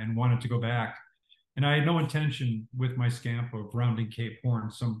area and wanted to go back. And I had no intention with my scamp of rounding Cape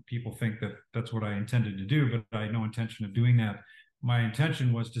Horn. Some people think that that's what I intended to do, but I had no intention of doing that. My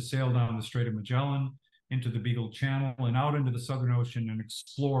intention was to sail down the Strait of Magellan into the Beagle Channel and out into the Southern Ocean and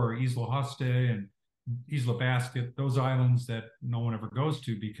explore Isla Hoste and Isla Basket, those islands that no one ever goes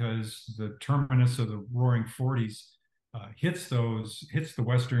to because the terminus of the Roaring Forties hits the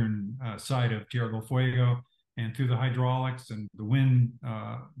western side of Tierra del Fuego, and through the hydraulics and the wind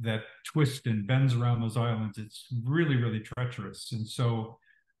that twists and bends around those islands, it's really, really treacherous. And so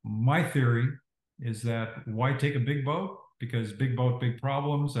my theory is that why take a big boat? Because big boat, big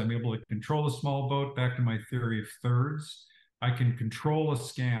problems. I'm able to control a small boat. Back to my theory of thirds. I can control a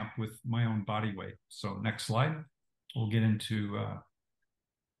scamp with my own body weight. So next slide. We'll get into,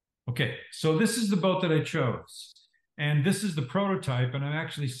 okay, so this is the boat that I chose. And this is the prototype, and I'm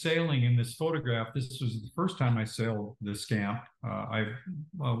actually sailing in this photograph. This was the first time I sailed the scamp. I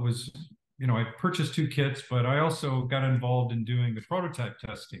purchased 2 kits, but I also got involved in doing the prototype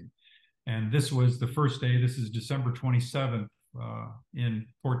testing. And this was the first day. This is December 27th off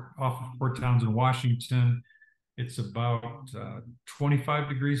of Port Townsend, Washington. It's about 25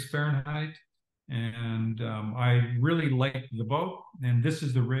 degrees Fahrenheit. And I really liked the boat. And this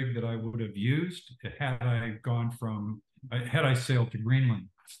is the rig that I would have used had I sailed to Greenland.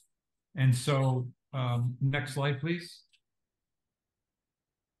 And so next slide, please.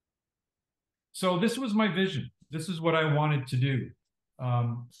 So this was my vision. This is what I wanted to do.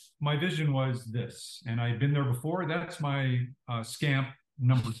 My vision was this, and I'd been there before. That's my scamp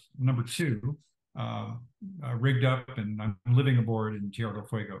number 2, rigged up, and I'm living aboard in Tierra del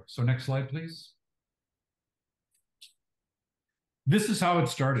Fuego. So next slide, please. This is how it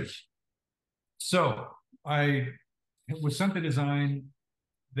started. So I was sent the design,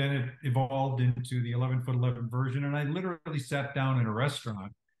 then it evolved into the 11'11" version, and I literally sat down in a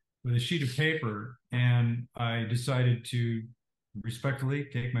restaurant with a sheet of paper, and I decided to respectfully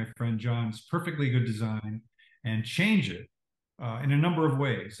take my friend John's perfectly good design and change it in a number of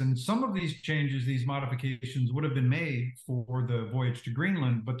ways. And some of these changes, these modifications would have been made for the voyage to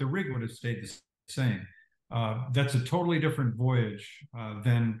Greenland, but the rig would have stayed the same. that's a totally different voyage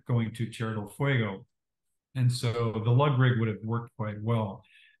than going to Tierra del Fuego. And so the lug rig would have worked quite well.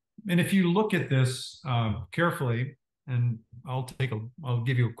 And if you look at this carefully, and I'll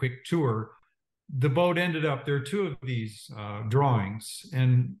give you a quick tour. The boat ended up, there are two of these drawings,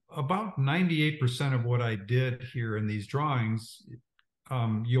 and about 98% of what I did here in these drawings,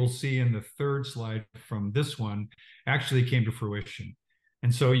 you'll see in the third slide from this one, actually came to fruition.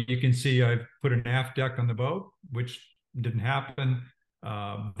 And so you can see I've put an aft deck on the boat, which didn't happen.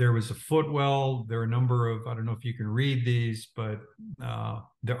 There was a footwell. There are a number of, I don't know if you can read these, but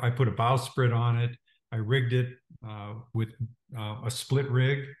I put a bowsprit on it. I rigged it with a split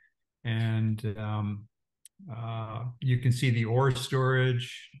rig. And you can see the oar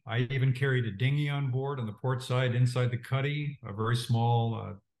storage. I even carried a dinghy on board on the port side inside the cuddy, a very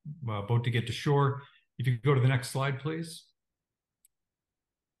small boat to get to shore. If you could go to the next slide, please.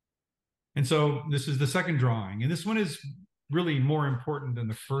 And so this is the second drawing, and this one is really more important than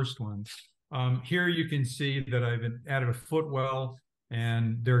the first one. Here you can see that I've added a footwell,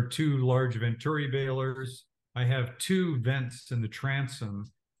 and there are two large venturi bailers. I have two vents in the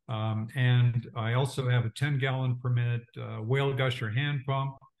transom, and I also have a 10-gallon per minute whale gusher hand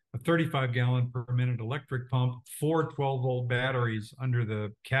pump, a 35-gallon per minute electric pump, 4 12-volt batteries under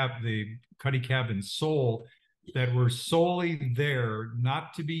the cuddy cabin sole that were solely there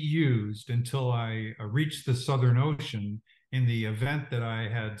not to be used until I reached the Southern Ocean in the event that I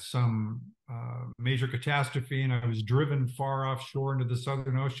had some major catastrophe and I was driven far offshore into the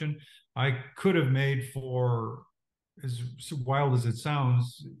Southern Ocean. I could have made for, as wild as it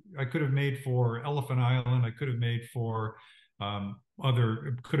sounds, I could have made for Elephant Island. I could have made for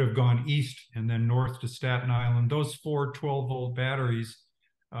could have gone east and then north to Staten Island. Those 4 12-volt batteries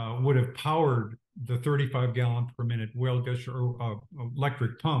would have powered the 35-gallon per minute whale gusher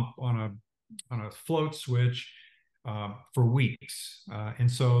electric pump on a float switch for weeks.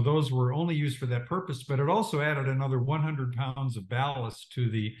 And so those were only used for that purpose, but it also added another 100 pounds of ballast to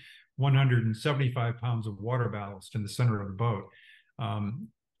the 175 pounds of water ballast in the center of the boat.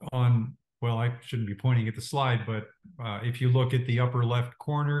 Well, I shouldn't be pointing at the slide, but if you look at the upper left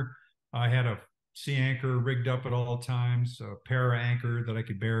corner, I had a sea anchor rigged up at all times, a para anchor that I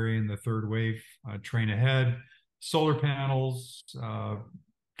could bury in the third wave train ahead, solar panels,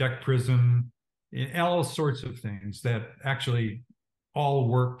 deck prism, all sorts of things that actually all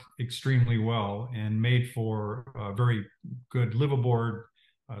worked extremely well and made for a very good live aboard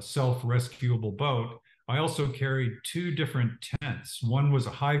self-rescuable boat. I also carried 2 different tents. One was a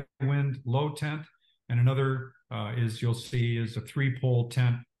high wind low tent, and another you'll see is a 3-pole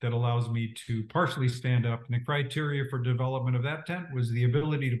tent that allows me to partially stand up. And the criteria for development of that tent was the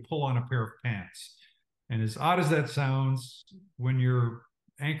ability to pull on a pair of pants. And as odd as that sounds, when you're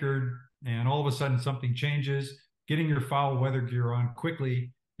anchored and all of a sudden something changes, getting your foul weather gear on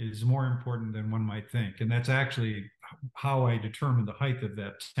quickly is more important than one might think. And that's actually how I determined the height of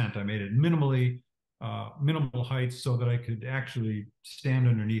that tent. I made it minimal heights so that I could actually stand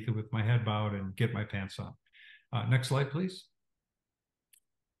underneath it with my head bowed and get my pants on. Next slide, please.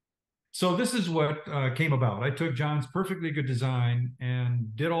 So this is what came about. I took John's perfectly good design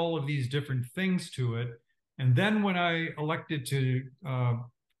and did all of these different things to it. And then when I elected to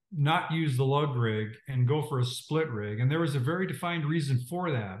not use the lug rig and go for a split rig, and there was a very defined reason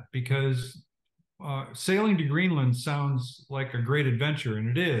for that, because sailing to Greenland sounds like a great adventure, and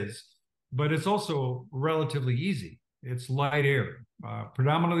it is, but it's also relatively easy. It's light air,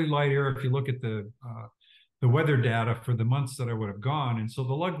 predominantly light air if you look at the weather data for the months that I would have gone. And so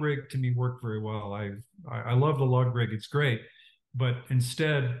the lug rig to me worked very well. I love the lug rig, it's great. But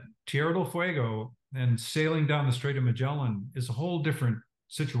instead, Tierra del Fuego and sailing down the Strait of Magellan is a whole different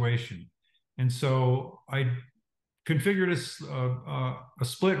situation. And so I configured a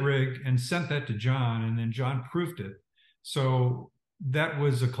split rig and sent that to John, and then John proofed it. So that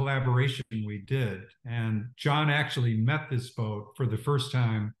was a collaboration we did. And John actually met this boat for the first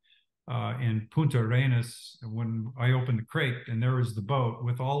time in Punta Arenas when I opened the crate, and there was the boat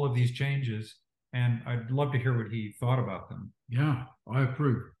with all of these changes. And I'd love to hear what he thought about them. Yeah, I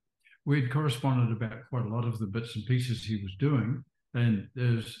approve. We had corresponded about quite a lot of the bits and pieces he was doing, and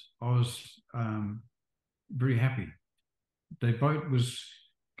I was very happy. The boat was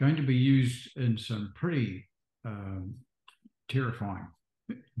going to be used in some pretty terrifying,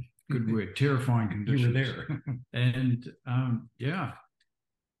 good word, terrifying conditions. You were there. And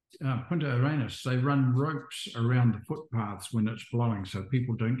Punta Arenas, they run ropes around the footpaths when it's blowing so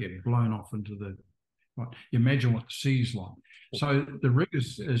people don't get blown off into the, you imagine what the sea's like. So the rig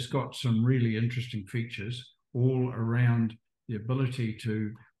has got some really interesting features all around the ability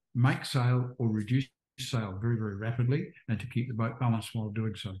to make sail or reduce sail very, very rapidly and to keep the boat balanced while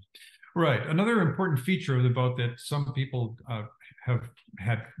doing so. Right. Another important feature of the boat that some people have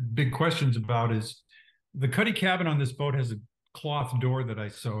had big questions about is the cuddy cabin on this boat has a cloth door that I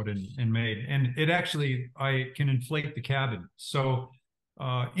sewed and made, and it actually, I can inflate the cabin. So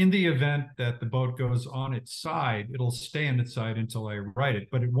in the event that the boat goes on its side, it'll stay on its side until I right it,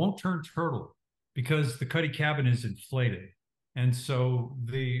 but it won't turn turtle because the cuddy cabin is inflated. And so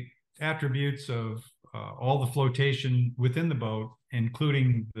the attributes of all the flotation within the boat,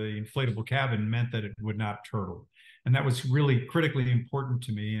 including the inflatable cabin, meant that it would not turtle. And that was really critically important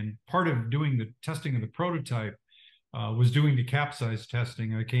to me. And part of doing the testing of the prototype was doing the capsize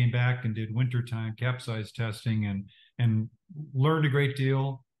testing. I came back and did wintertime capsize testing and learned a great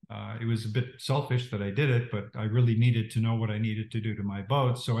deal. It was a bit selfish that I did it, but I really needed to know what I needed to do to my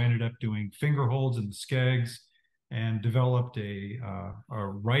boat. So I ended up doing finger holds in the skegs and developed a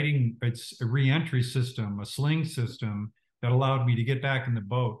re-entry system, a sling system that allowed me to get back in the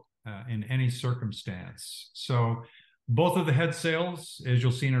boat in any circumstance. So both of the head sails, as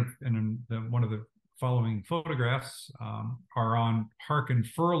you'll see in one of the following photographs, are on Harken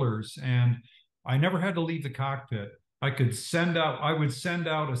furlers, and I never had to leave the cockpit. I would send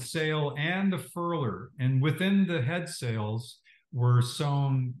out a sail and the furler, and within the head sails were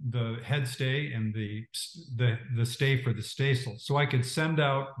sewn the head stay and the stay for the staysail. So I could send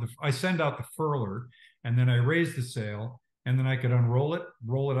out the furler, and then I raise the sail, and then I could unroll it,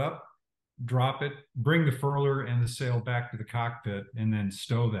 roll it up, drop it, bring the furler and the sail back to the cockpit, and then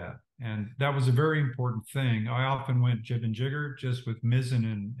stow that. And that was a very important thing. I often went jib and jigger just with mizzen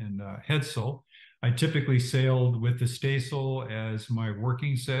and headsail. I typically sailed with the staysail as my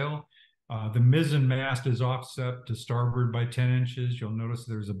working sail. The mizzen mast is offset to starboard by 10 inches. You'll notice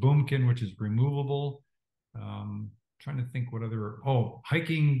there's a boomkin, which is removable. Trying to think what other,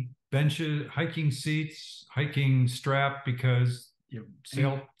 hiking benches, hiking seats, hiking strap, because you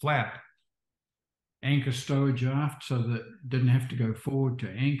sail flat. Anchor stowage aft, so that it didn't have to go forward to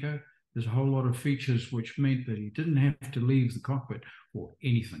anchor. There's a whole lot of features which meant that he didn't have to leave the cockpit for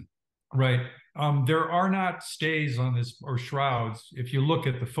anything. Right. There are not stays on this or shrouds. If you look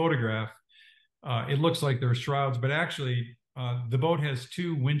at the photograph, it looks like there are shrouds, but actually the boat has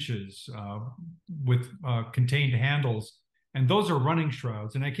two winches with contained handles, and those are running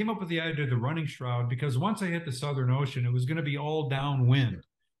shrouds. And I came up with the idea of the running shroud because once I hit the Southern Ocean, it was going to be all downwind.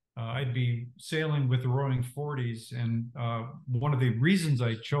 I'd be sailing with the Roaring Forties, and one of the reasons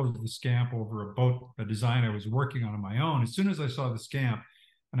I chose the Scamp over a design I was working on my own, as soon as I saw the Scamp,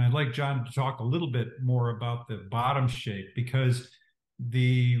 and I'd like John to talk a little bit more about the bottom shape, because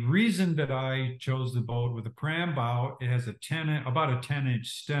the reason that I chose the boat with a pram bow, it has about a 10-inch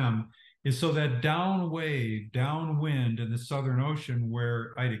stem, is so that downwind in the Southern Ocean,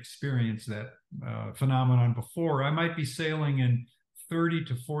 where I'd experienced that phenomenon before, I might be sailing in 30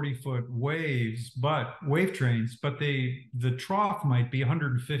 to 40 foot waves, wave trains, but the trough might be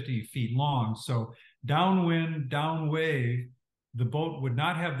 150 feet long. So downwind, down wave, the boat would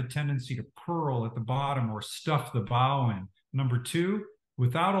not have the tendency to purl at the bottom or stuff the bow in. Number two,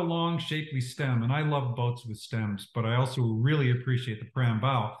 without a long shapely stem, and I love boats with stems, but I also really appreciate the pram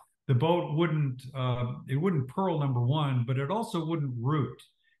bow, the boat wouldn't purl, number one, but it also wouldn't root.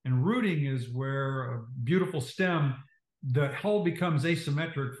 And rooting is where a beautiful stem, the hull becomes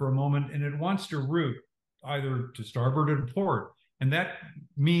asymmetric for a moment and it wants to root either to starboard or to port. And that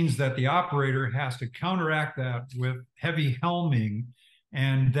means that the operator has to counteract that with heavy helming,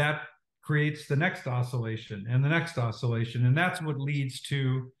 and that creates the next oscillation and the next oscillation. And that's what leads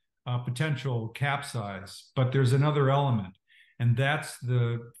to potential capsize. But there's another element, and that's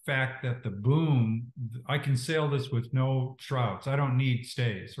the fact that the boom, I can sail this with no shrouds. I don't need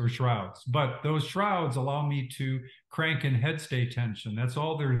stays or shrouds, but those shrouds allow me to crank in head stay tension. That's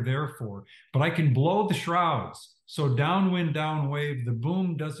all they're there for. But I can blow the shrouds. So downwind, downwave, the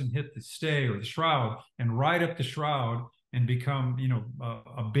boom doesn't hit the stay or the shroud and ride up the shroud and become,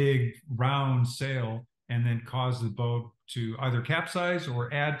 a big round sail, and then cause the boat to either capsize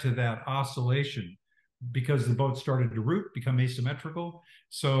or add to that oscillation, because the boat started to root, become asymmetrical.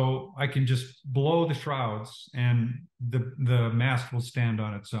 So I can just blow the shrouds and the mast will stand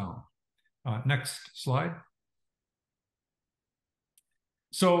on its own. Next slide.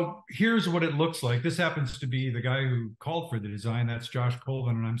 So here's what it looks like. This happens to be the guy who called for the design. That's Josh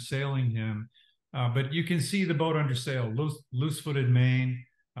Colvin, and I'm sailing him. But you can see the boat under sail, loose-footed main.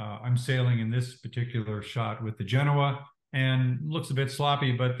 I'm sailing in this particular shot with the Genoa, and looks a bit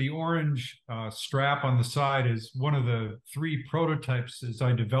sloppy, but the orange strap on the side is one of the three prototypes as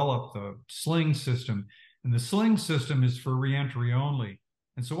I developed the sling system. And the sling system is for re-entry only.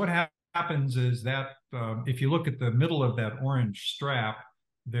 And so what happens is that if you look at the middle of that orange strap,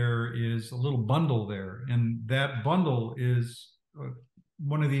 there is a little bundle there, and that bundle is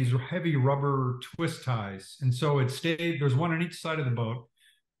one of these heavy rubber twist ties. And so it stayed, there's one on each side of the boat.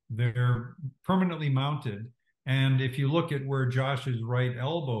 They're permanently mounted. And if you look at where Josh's right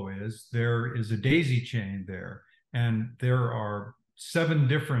elbow is, there is a daisy chain there. And there are 7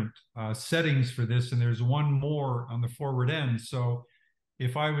 different settings for this, and there's one more on the forward end. So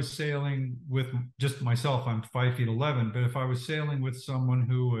if I was sailing with just myself, I'm 5'11", but if I was sailing with someone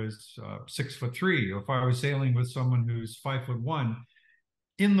who was 6'3", or if I was sailing with someone who's 5'1",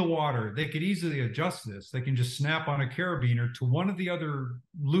 in the water, they could easily adjust this. They can just snap on a carabiner to one of the other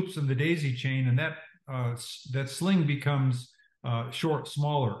loops in the daisy chain, and that sling becomes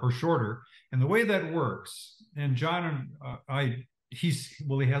smaller or shorter. And the way that works, and John, he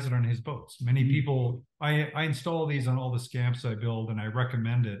has it on his boats. Many people, I install these on all the scamps I build, and I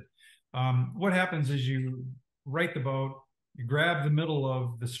recommend it. What happens is you right the boat, you grab the middle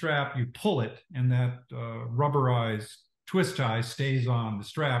of the strap, you pull it, and that rubberized twist tie stays on the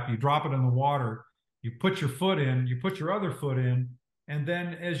strap. You drop it in the water, you put your foot in, you put your other foot in, and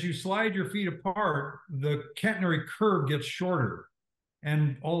then as you slide your feet apart, the catenary curve gets shorter.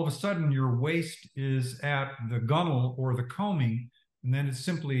 And all of a sudden, your waist is at the gunnel or the coaming, and then it's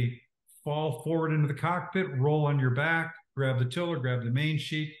simply fall forward into the cockpit, roll on your back, grab the tiller, grab the main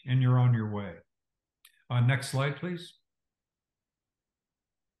sheet, and you're on your way. Next slide, please.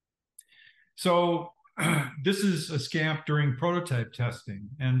 So this is a scamp during prototype testing.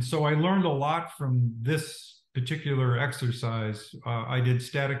 And so I learned a lot from this particular exercise. I did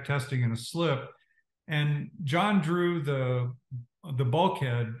static testing in a slip, and John drew the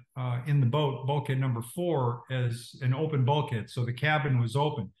bulkhead in the boat, bulkhead number 4, as an open bulkhead. So the cabin was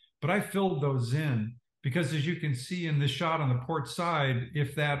open, but I filled those in because, as you can see in this shot on the port side,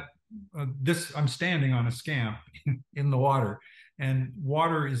 if that, I'm standing on a scamp in the water, and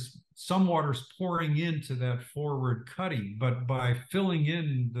some water's pouring into that forward cuddy, but by filling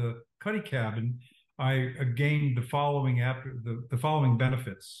in the cuddy cabin, I gained the following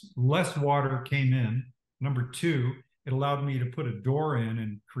benefits. Less water came in. Number 2, it allowed me to put a door in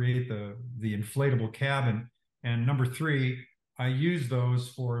and create the inflatable cabin. And number 3, I use those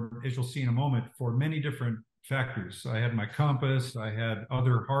for, as you'll see in a moment, for many different factors. I had my compass, I had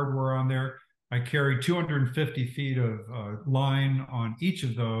other hardware on there. I carried 250 feet of line on each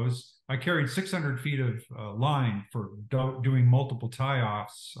of those. I carried 600 feet of line for doing multiple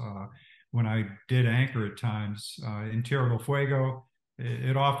tie-offs when I did anchor at times. In Tierra del Fuego,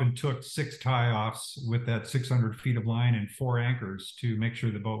 it often took 6 tie-offs with that 600 feet of line and 4 anchors to make sure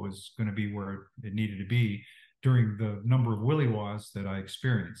the boat was going to be where it needed to be during the number of willy-waws that I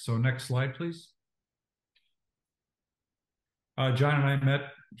experienced. So next slide, please. John and I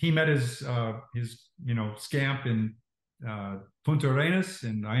met. He met his scamp in Punta Arenas,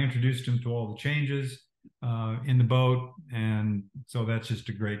 and I introduced him to all the changes in the boat, and so that's just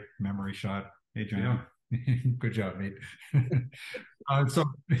a great memory shot. Hey, John. Yeah. Good job, mate. So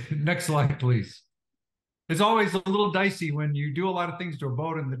next slide, please. It's always a little dicey when you do a lot of things to a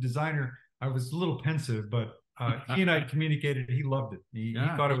boat, and the designer, I was a little pensive, but he and I communicated. He loved it. He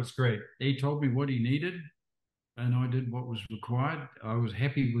thought it was great. He told me what he needed, and I did what was required. I was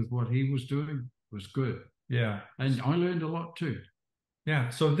happy with what he was doing. It was good. Yeah. And I learned a lot too. Yeah.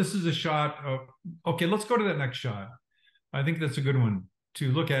 So this is a shot of, okay, let's go to that next shot. I think that's a good one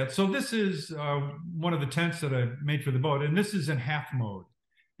to look at. So this is one of the tents that I made for the boat, and this is in half mode.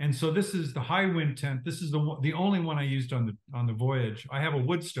 And so this is the high wind tent. This is the only one I used on the voyage. I have a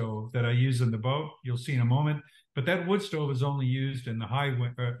wood stove that I use in the boat. You'll see in a moment. But that wood stove is only used in the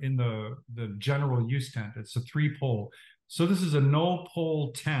in the general use tent. It's a 3-pole. So this is a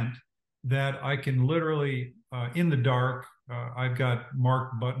no-pole tent that I can literally, in the dark, I've got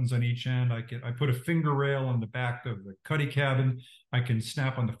marked buttons on each end. I put a finger rail on the back of the cuddy cabin. I can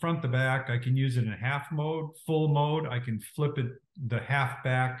snap on the front, the back. I can use it in half mode, full mode. I can flip it the half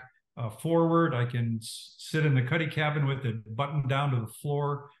back forward. I can sit in the cuddy cabin with it buttoned down to the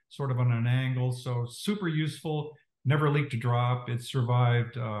floor, sort of on an angle. So super useful, never leaked a drop. It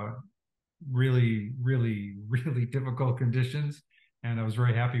survived really, really, really difficult conditions, and I was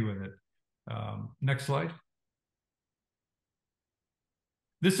very happy with it. Next slide.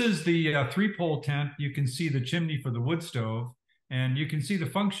 This is the 3-pole tent. You can see the chimney for the wood stove, and you can see the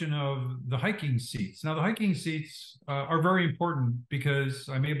function of the hiking seats. Now, the hiking seats are very important because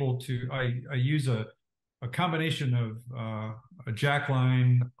I'm able to, I use a combination of a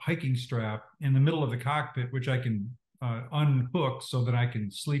jackline hiking strap in the middle of the cockpit, which I can unhook so that I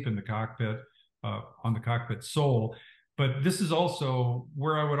can sleep in the cockpit on the cockpit sole. But this is also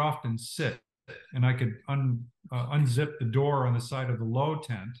where I would often sit. and I could unzip the door on the side of the low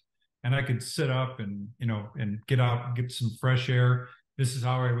tent, and I could sit up and, and get out and get some fresh air. This is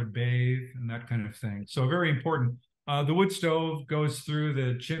how I would bathe and that kind of thing. So very important. The wood stove goes through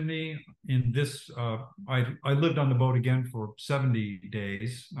the chimney in this. I lived on the boat again for 70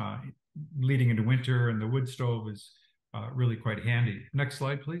 days, leading into winter, and the wood stove is really quite handy. Next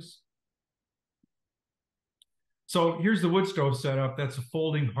slide, please. So here's the wood stove setup. That's a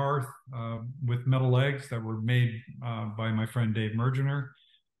folding hearth with metal legs that were made by my friend Dave Mergener.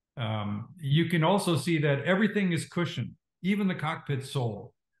 You can also see that everything is cushioned, even the cockpit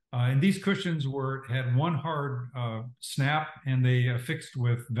sole. And these cushions had one hard snap, and they affixed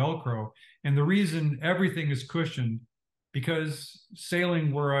with Velcro. And the reason everything is cushioned, because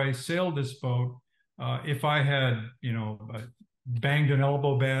sailing where I sailed this boat, if I had, banged an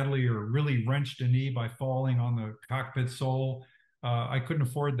elbow badly or really wrenched a knee by falling on the cockpit sole, I couldn't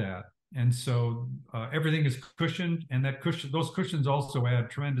afford that. And so everything is cushioned, and those cushions also add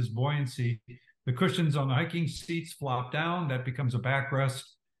tremendous buoyancy. The cushions on the hiking seats flop down. That becomes a backrest.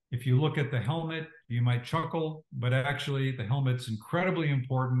 If you look at the helmet, you might chuckle, but actually the helmet's incredibly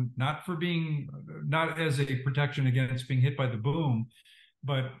important, not as a protection against being hit by the boom,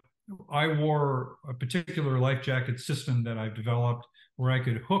 but I wore a particular life jacket system that I've developed where I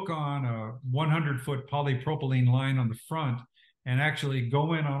could hook on a 100-foot polypropylene line on the front and actually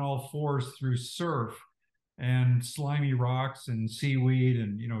go in on all fours through surf and slimy rocks and seaweed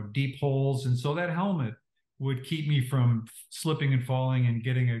and, deep holes. And so that helmet would keep me from slipping and falling and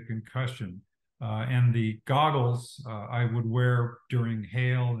getting a concussion. And the goggles I would wear during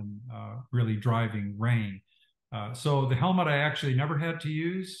hail and really driving rain. So the helmet I actually never had to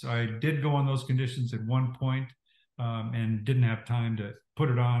use. I did go on those conditions at one point and didn't have time to put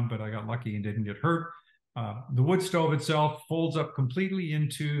it on, but I got lucky and didn't get hurt. The wood stove itself folds up completely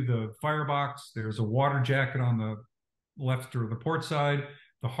into the firebox. There's a water jacket on the left or the port side.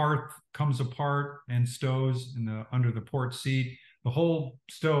 The hearth comes apart and stows under the port seat. The whole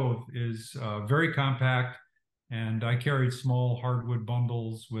stove is very compact, and I carried small hardwood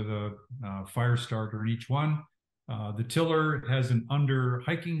bundles with a fire starter in each one. The tiller has an under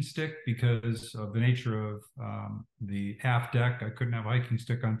hiking stick because of the nature of the aft deck. I couldn't have a hiking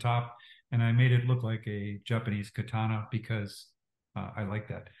stick on top, and I made it look like a Japanese katana because I like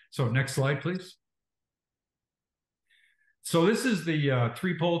that. So next slide, please. So this is the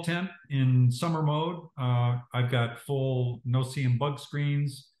 3-pole tent in summer mode. I've got full no-see-um bug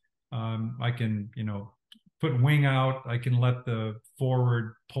screens. I can, put wing out. I can let the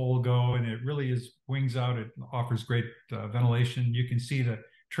forward pole go, and it really is wings out. It offers great ventilation. You can see the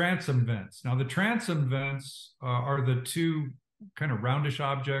transom vents. Now the transom vents are the two kind of roundish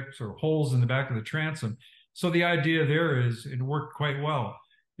objects or holes in the back of the transom. So the idea there is, it worked quite well,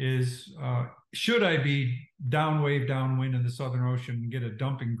 is should I be downwind in the Southern Ocean and get a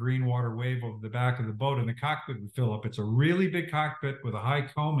dumping green water wave over the back of the boat, and the cockpit would fill up. It's a really big cockpit with a high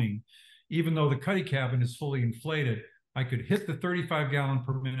coaming. Even though the cuddy cabin is fully inflated, I could hit the 35-gallon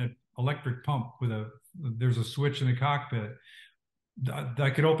per minute electric pump there's a switch in the cockpit. I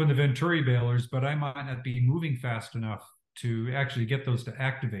could open the Venturi bailers, but I might not be moving fast enough to actually get those to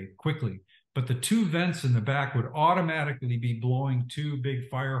activate quickly. But the two vents in the back would automatically be blowing two big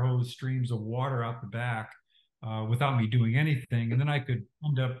fire hose streams of water out the back without me doing anything. And then I could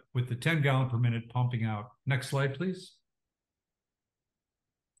end up with the 10-gallon per minute pumping out. Next slide, please.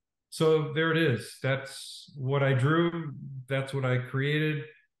 So there it is. That's what I drew. That's what I created.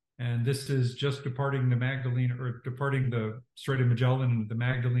 And this is just departing the Strait of Magellan and the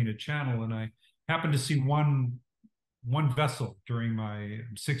Magdalena Channel. And I happened to see one vessel during my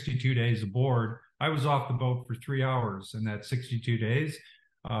 62 days aboard. I was off the boat for 3 hours in that 62 days.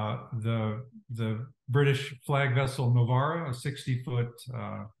 The British flag vessel Novara, a 60-foot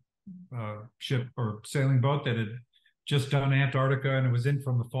ship or sailing boat that had just done Antarctica and it was in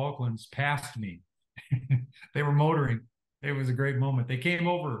from the Falklands, passed me. They were motoring. It was a great moment. They came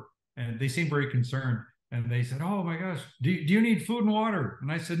over and they seemed very concerned. And they said, "Oh my gosh, do you need food and water?"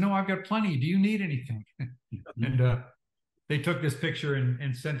 And I said, "No, I've got plenty. Do you need anything?" And they took this picture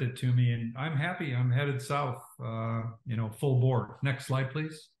and sent it to me. And I'm happy. I'm headed south, full board. Next slide,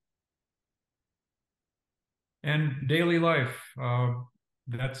 please. And daily life. I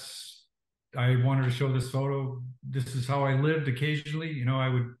wanted to show this photo. This is how I lived occasionally. I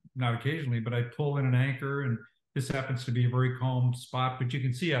would, not occasionally, but I'd pull in an anchor, and this happens to be a very calm spot. But you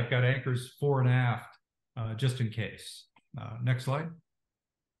can see I've got anchors fore and aft just in case. Next slide.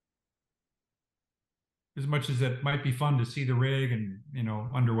 As much as it might be fun to see the rig and,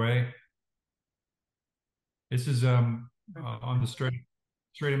 underway. This is on the strait.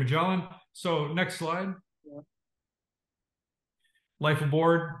 Strait of Magellan. So next slide. Life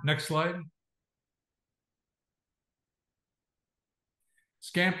aboard. Next slide.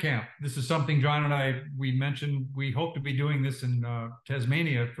 Scamp Camp. This is something John and we mentioned. We hope to be doing this in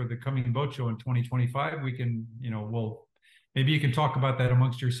Tasmania for the coming boat show in 2025. We can, maybe you can talk about that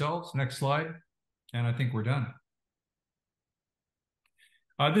amongst yourselves. Next slide. And I think we're done.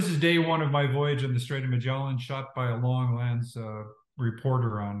 This is day one of my voyage on the Strait of Magellan, shot by a long lens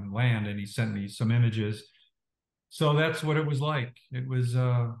reporter on land, and he sent me some images. So that's what it was like. It was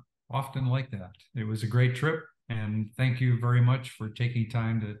often like that. It was a great trip. And thank you very much for taking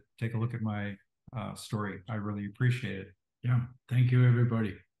time to take a look at my story. I really appreciate it. Yeah. Thank you,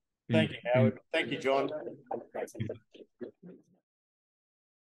 everybody. Thank you, Howard. Thank you, John.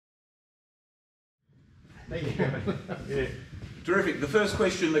 Thank you. Yeah. Terrific. The first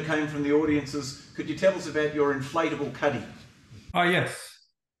question that came from the audience is, could you tell us about your inflatable cuddy? Yes.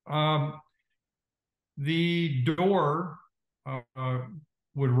 The door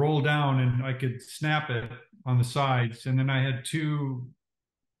would roll down and I could snap it on the sides. And then I had two,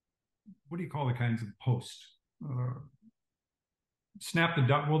 what do you call the kinds of posts? Snap the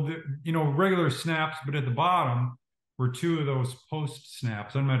dot. Well, regular snaps, but at the bottom were two of those post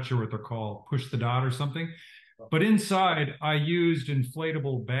snaps. I'm not sure what they're called, push the dot or something. But inside, I used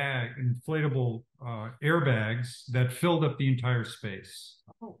inflatable airbags that filled up the entire space.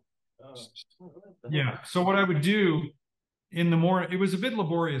 Yeah. So what I would do in the morning, it was a bit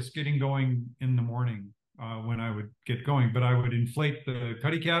laborious getting going in the morning when I would get going, but I would inflate the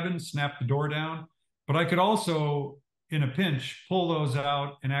cuddy cabin, snap the door down. But I could also, in a pinch, pull those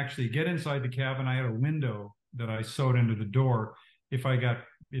out and actually get inside the cabin. I had a window that I sewed into the door. If I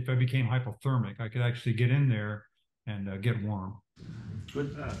became hypothermic, I could actually get in there and get warm.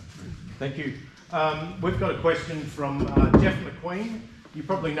 Good. Thank you. We've got a question from Jeff McQueen. You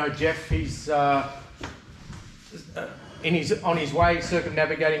probably know Jeff. He's on his way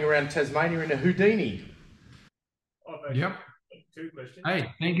circumnavigating around Tasmania in a Houdini. Yep. Two questions. Hey,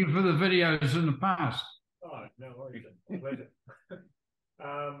 thank you for the videos in the past. Oh, no worries. Pleasure.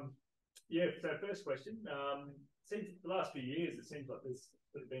 Yeah, so first question. Since the last few years, it seems like there's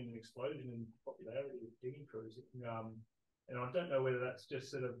been an explosion in popularity of dinghy cruising. And I don't know whether that's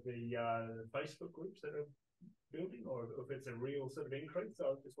just sort of the Facebook groups that are building or if it's a real sort of increase.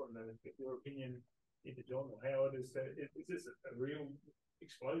 So I just want to get your opinion, either John or Howard, is this a real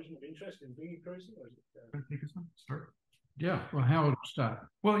explosion of interest in dinghy cruising? Or is it, Start. Yeah, well, Howard, start.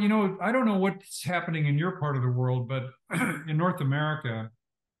 Well, I don't know what's happening in your part of the world, but in North America,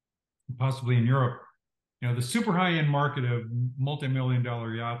 possibly in Europe, the super high-end market of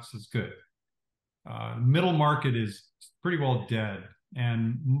multi-million-dollar yachts is good. Middle market is pretty well dead,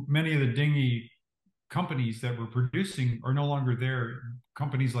 and many of the dinghy companies that were producing are no longer there.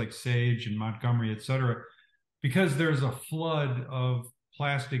 Companies like Sage and Montgomery, et cetera, because there's a flood of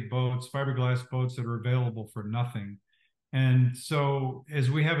plastic boats, fiberglass boats that are available for nothing. And so as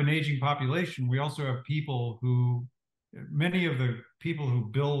we have an aging population, we also have many of the people who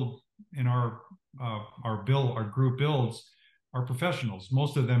build in our group builds are professionals.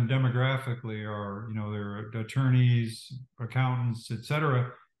 Most of them demographically are, they're attorneys, accountants, et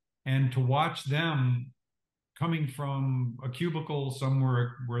cetera. And to watch them coming from a cubicle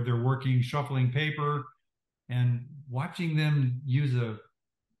somewhere where they're working, shuffling paper, and watching them use a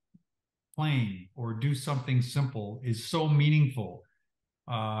plane or do something simple is so meaningful.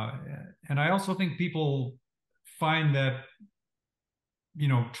 And I also think people find that,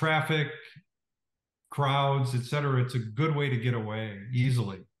 traffic, crowds, et cetera, it's a good way to get away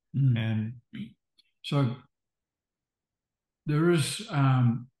easily. And so there is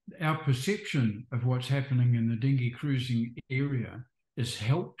our perception of what's happening in the dinghy cruising area is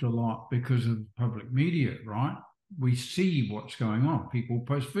helped a lot because of public media, right? We see what's going on. People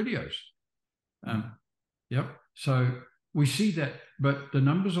post videos. Yep. So we see that, but the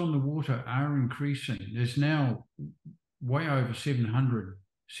numbers on the water are increasing. There's now way over 700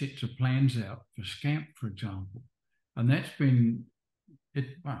 sets of plans out for Scamp, for example. And that's been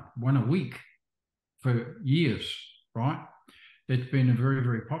one a week for years, right? It's been a very,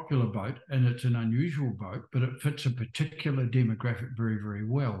 very popular boat, and it's an unusual boat, but it fits a particular demographic very, very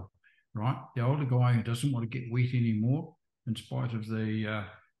well, right? The older guy who doesn't want to get wet anymore, in spite of the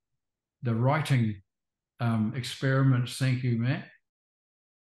writing experiments. Thank you, Matt.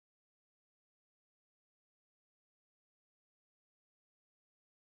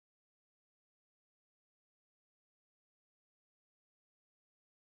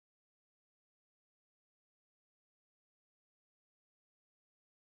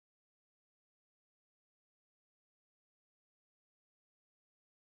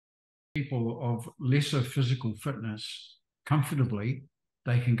 people of lesser physical fitness comfortably.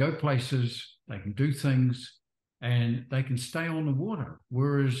 They can go places, they can do things, and they can stay on the water.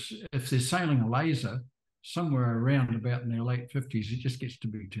 Whereas if they're sailing a laser, somewhere around about in their late 50s, it just gets to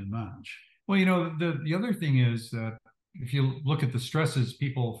be too much. Well, the other thing is that if you look at the stresses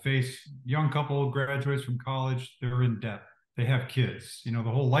people face, young couple graduates from college, they're in debt. They have kids. The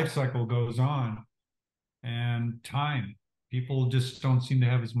whole life cycle goes on, and time. People just don't seem to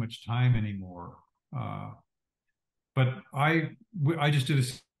have as much time anymore. But I just did a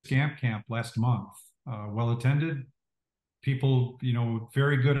scamp camp last month, well attended. People,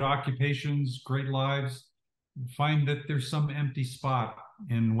 very good occupations, great lives, find that there's some empty spot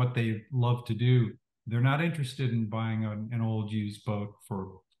in what they love to do. They're not interested in buying an old used boat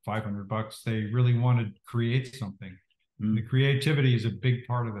for $500. They really want to create something. The creativity is a big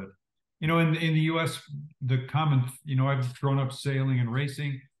part of it. In the US, the common, I've grown up sailing and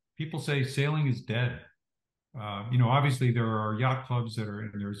racing. People say sailing is dead. Obviously there are yacht clubs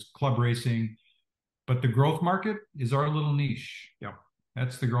there's club racing, but the growth market is our little niche. Yeah,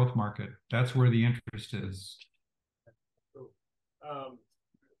 that's the growth market. That's where the interest is. Cool.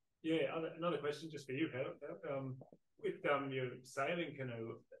 Another question just for you, with your sailing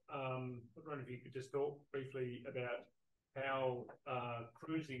canoe. I wonder if you could just talk briefly about how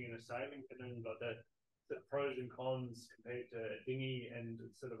cruising in a sailing canoe, like the pros and cons compared to a dinghy and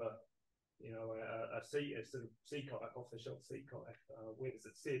sort of a sort of sea kayak, off the shelf sea kayak. Where does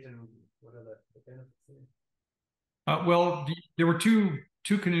it sit, and what are the benefits there? Well, there were two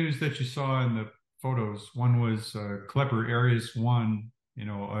canoes that you saw in the photos. One was Klepper Aries 1,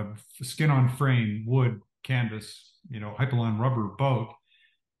 a skin-on frame, wood, canvas, Hypalon rubber boat,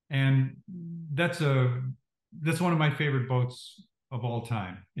 and that's one of my favorite boats of all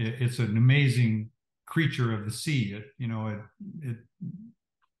time. It's an amazing creature of the sea. It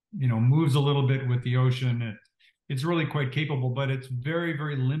moves a little bit with the ocean. It's really quite capable, but it's very,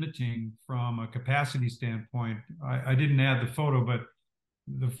 very limiting from a capacity standpoint. I didn't add the photo, but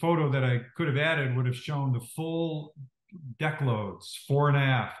the photo that I could have added would have shown the full deck loads, fore and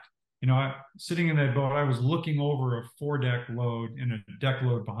aft. Sitting in that boat, I was looking over a foredeck load and a deck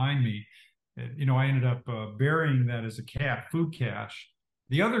load behind me. I ended up burying that as a food cache.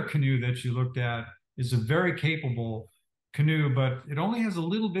 The other canoe that you looked at is a very capable canoe, but it only has a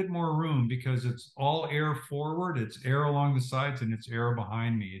little bit more room because it's all air forward, it's air along the sides, and it's air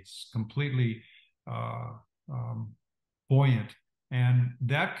behind me. It's completely buoyant. And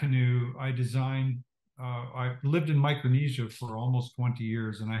that canoe I designed, I lived in Micronesia for almost 20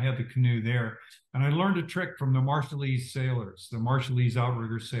 years, and I had the canoe there. And I learned a trick from the Marshallese sailors, the Marshallese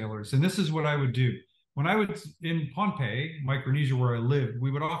outrigger sailors. And this is what I would do. When I was in Pohnpei, Micronesia, where I lived,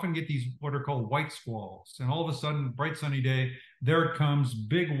 we would often get these what are called white squalls. And all of a sudden, bright sunny day, there it comes,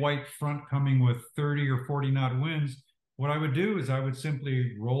 big white front coming with 30 or 40 knot winds. What I would do is I would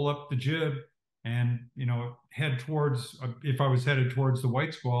simply roll up the jib and, head towards, if I was headed towards the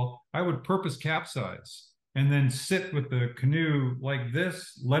white squall, I would purpose capsize and then sit with the canoe like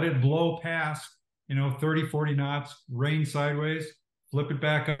this, let it blow past, 30, 40 knots, rain sideways, flip it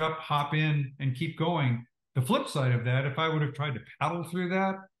back up, hop in, and keep going. The flip side of that, if I would have tried to paddle through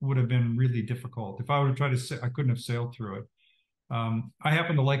that, would have been really difficult. If I would have tried to I couldn't have sailed through it. I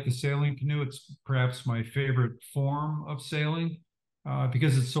happen to like the sailing canoe. It's perhaps my favorite form of sailing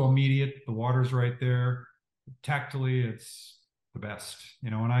because it's so immediate. The water's right there. Tactily, it's the best.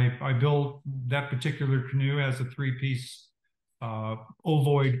 And I built that particular canoe as a 3-piece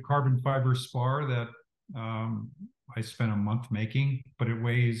ovoid carbon fiber spar that I spent a month making, but it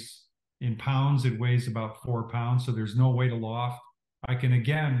weighs in pounds, it weighs about 4 pounds. So there's no weight aloft. I can,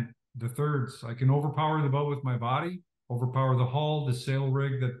 again, the thirds, I can overpower the boat with my body, overpower the hull, the sail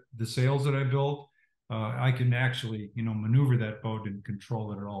rig, the sails that I built. I can actually, maneuver that boat and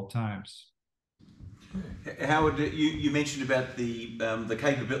control it at all times. Howard, you mentioned about the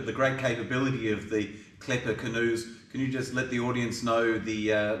great capability of the Klepper canoes. Can you just let the audience know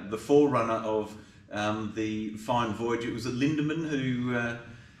the forerunner of the fine voyage? It was Lindemann who,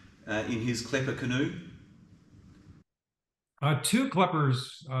 in his Klepper canoe. 2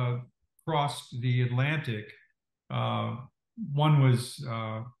 Kleppers crossed the Atlantic. One was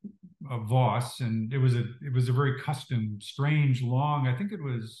a Voss, and it was a very custom, strange, long. I think it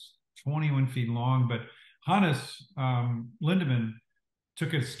was 21 feet long. But Hannes Lindemann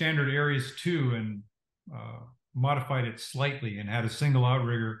took a standard Aries 2 and modified it slightly and had a single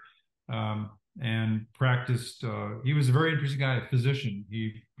outrigger. And practiced. He was a very interesting guy, a physician.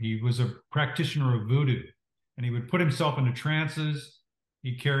 He was a practitioner of voodoo, and he would put himself into trances.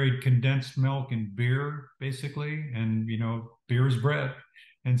 He carried condensed milk and beer, basically, and beer is bread.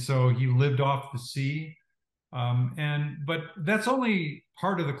 and so he lived off the sea. But that's only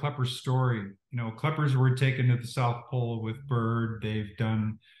part of the Klepper story. You know, Kleppers were taken to the South Pole with Byrd. They've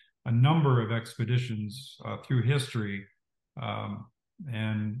done a number of expeditions through history.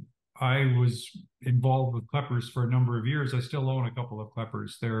 And I was involved with Kleppers for a number of years. I still own a couple of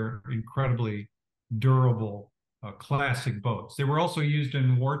Kleppers. They're incredibly durable, classic boats. They were also used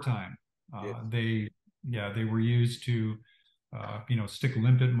in wartime. They were used to, stick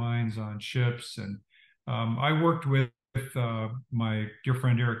limpet mines on ships. And I worked with my dear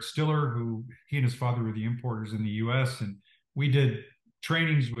friend Eric Stiller, who he and his father were the importers in the U.S. And we did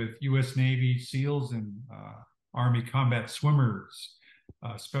trainings with U.S. Navy SEALs and Army combat swimmers,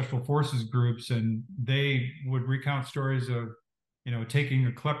 special forces groups, and they would recount stories of, taking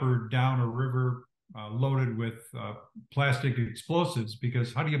a Klepper down a river loaded with plastic explosives,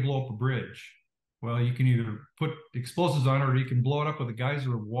 because how do you blow up a bridge? Well, you can either put explosives on it or you can blow it up with a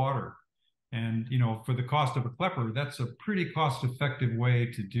geyser of water. And, for the cost of a Klepper, that's a pretty cost-effective way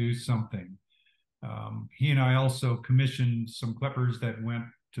to do something. He and I also commissioned some Kleppers that went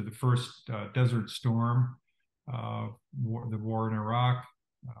to the first Desert Storm, the war in Iraq.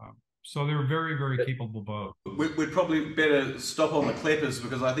 So they're very, very capable boats. We'd probably better stop on the Kleppers,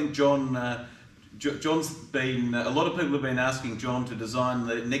 because I think John's been, a lot of people have been asking John to design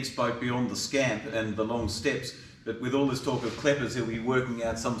the next boat beyond the Scamp and the long steps. But with all this talk of Kleppers, he'll be working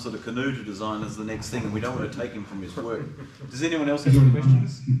out some sort of canoe to design as the next thing, and we don't want to take him from his work. Does anyone else have any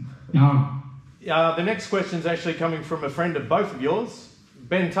questions? No. The next question is actually coming from a friend of both of yours,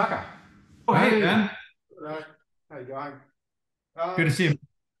 Ben Tucker. Oh, hey, Ben. Hello. How you going? Good to see you.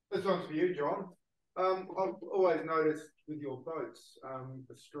 This one's for you, John. I've always noticed with your boats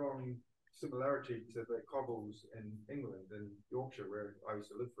a strong similarity to the cobbles in England and Yorkshire, where I used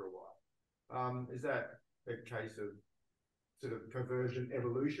to live for a while. Is that a case of sort of conversion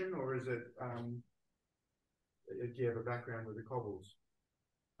evolution, or is it, do you have a background with the cobbles?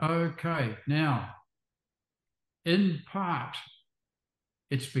 Okay, now, in part,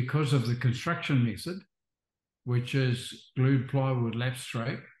 it's because of the construction method, which is glued plywood lap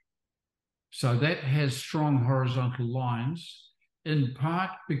strake. So that has strong horizontal lines, in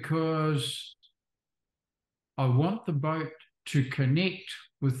part because I want the boat to connect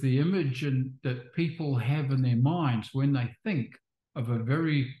with the image that people have in their minds when they think of a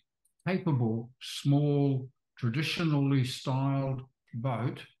very capable, small, traditionally styled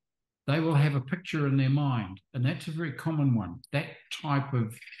boat. They will have a picture in their mind, and that's a very common one, that type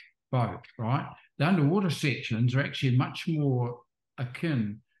of boat, right? The underwater sections are actually much more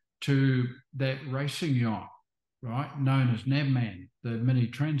akin to that racing yacht, right, known as Navman, the Mini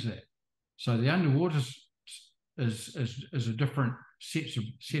Transat. So the underwater is a different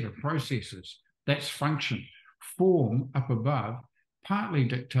set of processes. That's function. Form up above, partly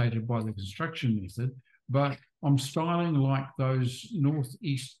dictated by the construction method, but I'm styling like those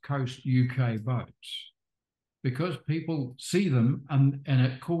northeast coast UK boats because people see them and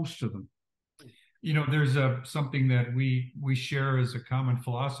it calls to them. There's something that we share as a common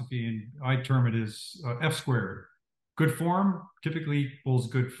philosophy, and I term it as F squared. Good form typically equals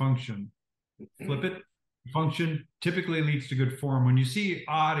good function. Flip it. Function typically leads to good form. When you see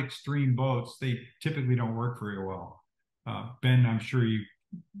odd extreme boats, they typically don't work very well. Ben, I'm sure you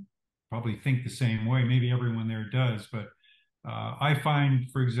probably think the same way. Maybe everyone there does, but I find,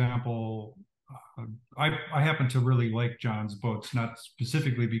 for example, I happen to really like John's boats, not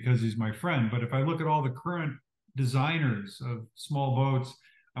specifically because he's my friend, but if I look at all the current designers of small boats,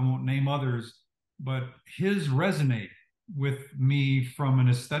 I won't name others, but his resonate with me from an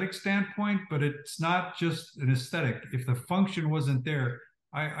aesthetic standpoint, but it's not just an aesthetic. If the function wasn't there,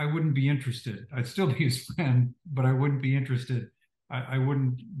 I wouldn't be interested. I'd still be his friend, but I wouldn't be interested. I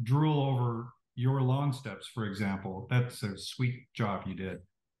wouldn't drool over your long steps, for example. That's a sweet job you did.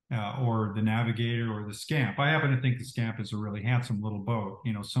 Or the Navigator or the Scamp. I happen to think the Scamp is a really handsome little boat.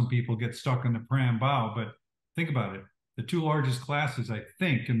 Some people get stuck in the pram bow, but think about it. The two largest classes, I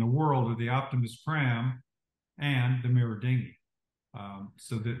think, in the world are the Optimus Pram and the Mirror Dinghy.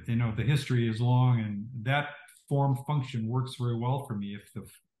 So that, the history is long, and that form function works very well for me. If the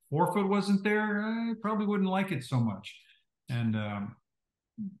forefoot wasn't there, I probably wouldn't like it so much. And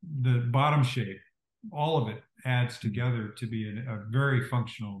the bottom shape, all of it adds together to be a very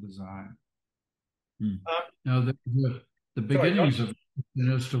functional design. Now, the beginnings of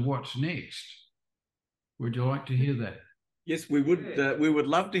it as to what's next. Would you like to hear that? Yes, we would. We would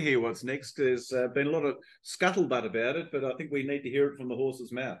love to hear what's next. There's been a lot of scuttlebutt about it, but I think we need to hear it from the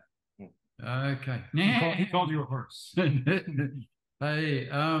horse's mouth. Okay. He called you a horse. Hey,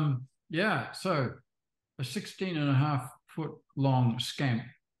 yeah. So a 16.5 foot long scamp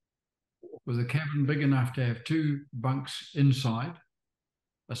with a cabin big enough to have 2 bunks inside,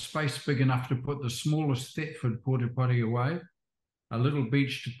 a space big enough to put the smallest Thetford porta potty away, a little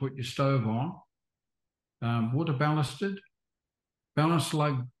beach to put your stove on, water ballasted, balanced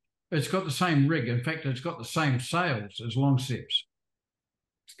lug. It's got the same rig. In fact, it's got the same sails as Longseps.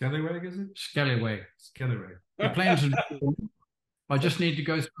 Scallywag, is it? Scallywag. Scallywag. The plans are I just need to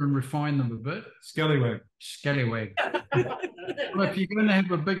go through and refine them a bit. Scallywag. Scallywag. But if you're going to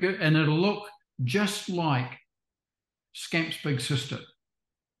have a bigger, and it'll look just like Scamp's big sister.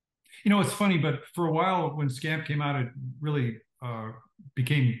 You know, it's funny, but for a while when Scamp came out, it really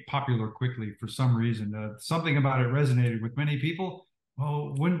became popular quickly for some reason. Something about it resonated with many people.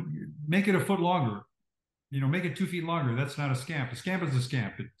 Oh, make it a foot longer. You know, make it 2 feet longer. That's not a scamp. A scamp is a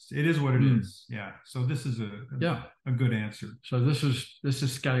scamp. It is what it is. Yeah. So this is a good answer. So this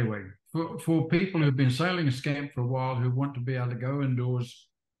is Scallywag for people who've been sailing a scamp for a while who want to be able to go indoors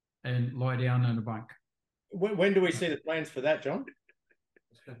and lie down in a bunk. When do we see the plans for that, John?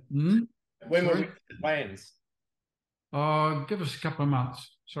 When will we see the plans? Give us a couple of months.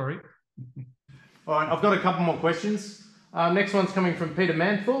 Sorry. All right, I've got a couple more questions. Next one's coming from Peter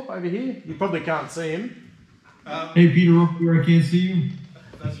Manthorpe over here. You probably can't see him. Hey, Peter, up here, I can't see you.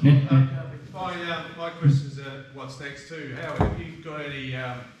 That's right. My question is what's next too? How have you got any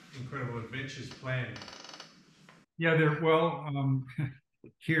incredible adventures planned? Yeah,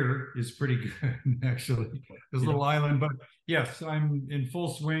 here is pretty good, actually. This little island, but yes, I'm in full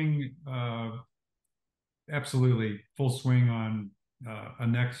swing, absolutely full swing on a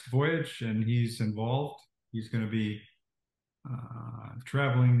next voyage, and he's involved. He's going to be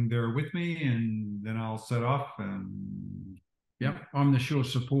traveling there with me, and then I'll set off. And yep, I'm the sure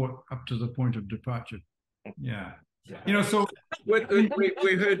support up to the point of departure. Yeah, you know. So we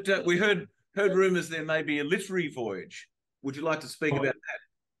heard rumours there may be a literary voyage. Would you like to speak about that?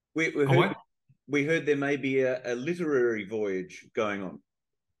 We heard there may be a literary voyage going on.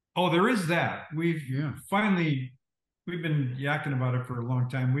 Oh, there is that. We've been yakking about it for a long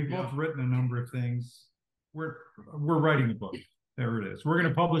time. We've both written a number of things. We're writing a book. There it is. We're going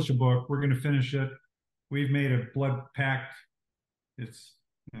to publish a book. We're going to finish it. We've made a blood pact. It's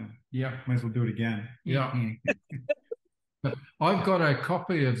might as well do it again. Yeah. But I've got a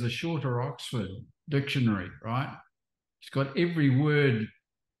copy of the Shorter Oxford Dictionary, right? It's got every word.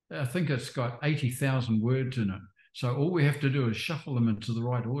 I think it's got 80,000 words in it. So all we have to do is shuffle them into the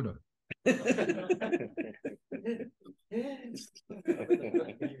right order.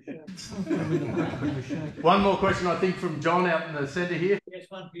 One more question, I think, from John out in the centre here. Yes,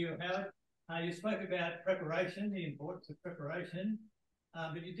 one for you, Howard. You spoke about preparation, the importance of preparation,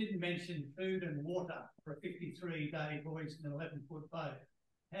 but you didn't mention food and water for a 53-day voyage in an 11-foot boat.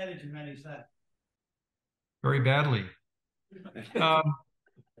 How did you manage that? Very badly.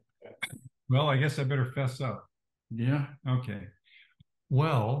 Well, I guess I better fess up. Yeah. Okay.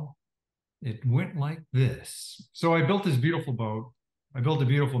 Well, it went like this. So I built this beautiful boat. I built a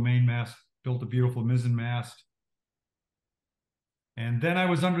beautiful mainmast, built a beautiful mizzen mast. And then I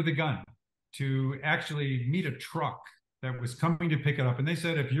was under the gun to actually meet a truck that was coming to pick it up. And they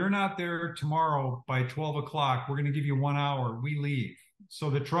said, if you're not there tomorrow by 12 o'clock, we're going to give you 1 hour. We leave. So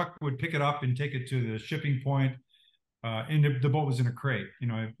the truck would pick it up and take it to the shipping point. And the boat was in a crate. You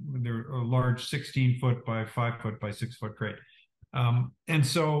know, they're a large 16-foot by 5-foot by 6-foot crate. And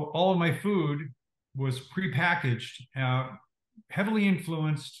so all of my food was prepackaged, heavily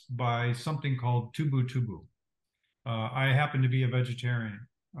influenced by something called tubu tubu. I happen to be a vegetarian.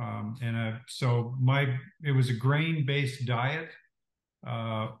 So it was a grain-based diet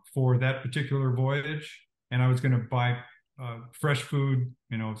for that particular voyage. And I was going to buy fresh food,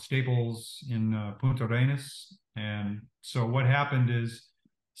 you know, staples in Punta Arenas. And so what happened is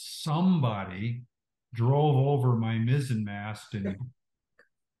somebody drove over my mizzen mast and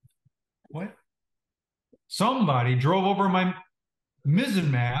somebody drove over my mizzen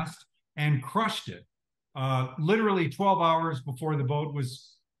mast and crushed it. Literally 12 hours before the boat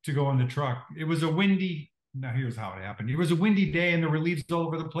was to go on the truck. It was a windy, now here's how it happened. It was a windy day and there were leaves all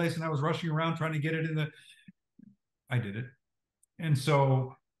over the place and I was rushing around trying to get it I did it. And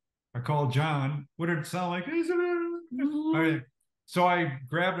so I called John. What did it sound like? So I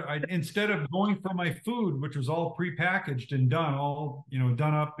grabbed it. Instead of going for my food, which was all prepackaged and done, all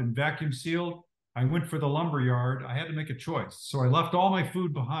done up and vacuum sealed, I went for the lumber yard. I had to make a choice. So I left all my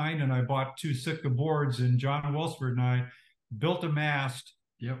food behind and I bought 2 Sitka boards, and John Welsford and I built a mast.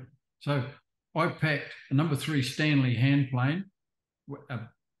 Yep. So I packed a number 3 Stanley hand plane,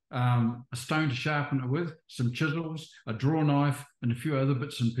 a stone to sharpen it with, some chisels, a draw knife, and a few other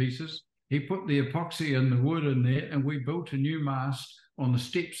bits and pieces. he put the epoxy and the wood in there, and we built a new mast on the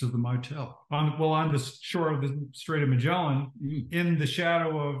steps of the motel. On the shore of the Strait of Magellan, in the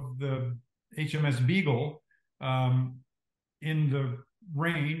shadow of the HMS Beagle, in the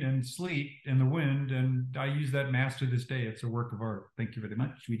rain and sleet and the wind, and I use that mast to this day. It's a work of art. Thank you very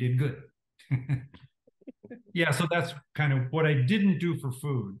much. We did good. Yeah, so that's kind of what I didn't do for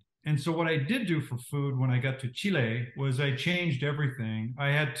food. And so what I did do for food when I got to Chile was I changed everything. I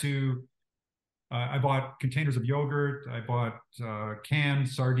had to, I bought containers of yogurt, I bought canned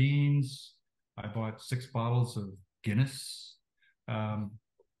sardines, I bought 6 bottles of Guinness,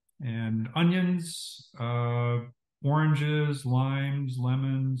 and onions, oranges, limes,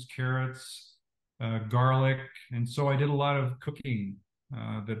 lemons, carrots, garlic. And so I did a lot of cooking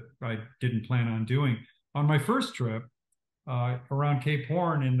that I didn't plan on doing. On my first trip around Cape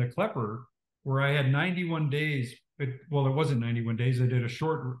Horn in the Klepper, where I had 91 days, well, it wasn't 91 days. I did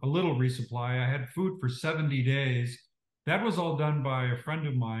a little resupply. I had food for 70 days. That was all done by a friend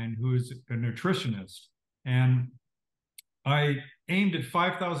of mine who is a nutritionist. And I aimed at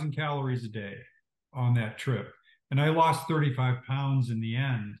 5,000 calories a day on that trip. And I lost 35 pounds in the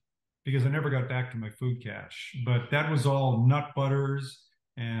end because I never got back to my food cache. But that was all nut butters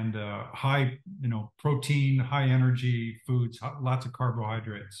and high, protein, high energy foods, lots of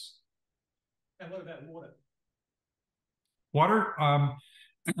carbohydrates. And what about water? Water,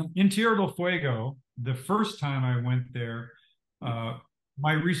 in Tierra del Fuego, the first time I went there,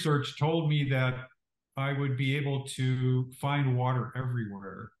 my research told me that I would be able to find water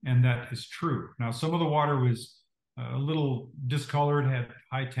everywhere, and that is true. Now, some of the water was a little discolored, had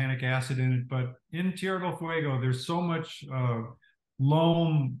high tannic acid in it, but in Tierra del Fuego, there's so much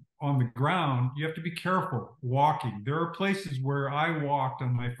loam on the ground, you have to be careful walking. There are places where I walked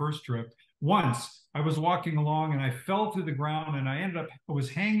on my first trip. Once I was walking along and I fell to the ground and I was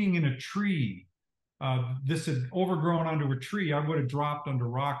hanging in a tree. This had overgrown onto a tree. I would have dropped under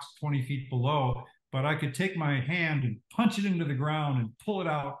rocks 20 feet below, but I could take my hand and punch it into the ground and pull it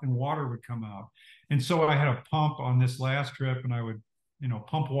out and water would come out. And so I had a pump on this last trip and I would,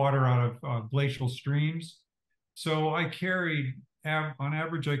 pump water out of glacial streams. So I carried, on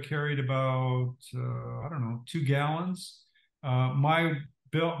average, I carried about, 2 gallons. My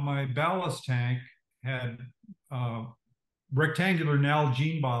ballast tank had rectangular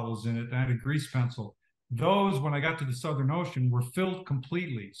Nalgene bottles in it that had a grease pencil. Those, when I got to the Southern Ocean, were filled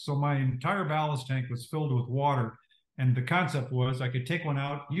completely. So my entire ballast tank was filled with water. And the concept was I could take one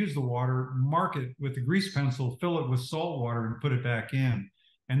out, use the water, mark it with the grease pencil, fill it with salt water, and put it back in.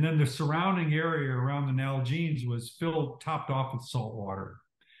 And then the surrounding area around the Nalgenes was topped off with salt water.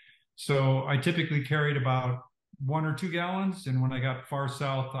 So I typically carried about 1 or 2 gallons. And when I got far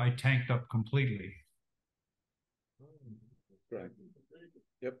south, I tanked up completely. Great.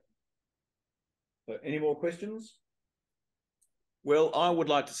 Yep. So any more questions? Well, I would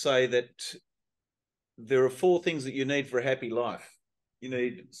like to say that there are 4 things that you need for a happy life. You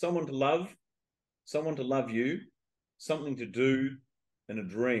need someone to love you, something to do, and a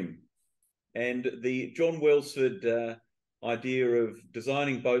dream. And the John Welsford idea of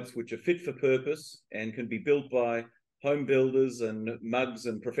designing boats which are fit for purpose and can be built by home builders and mugs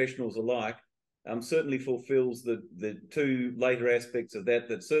and professionals alike certainly fulfills the 2 later aspects of that.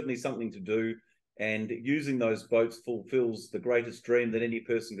 That's certainly something to do, and using those boats fulfills the greatest dream that any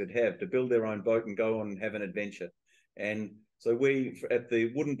person could have, to build their own boat and go on and have an adventure. And so we at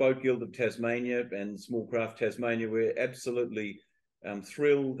the Wooden Boat Guild of Tasmania and Small Craft Tasmania, we're absolutely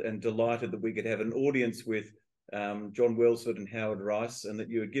thrilled and delighted that we could have an audience with John Welsford and Howard Rice, and that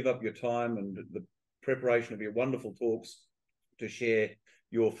you would give up your time and the preparation of your wonderful talks to share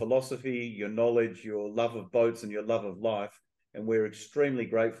your philosophy, your knowledge, your love of boats and your love of life. And we're extremely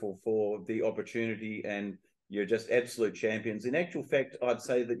grateful for the opportunity, and you're just absolute champions. In actual fact, I'd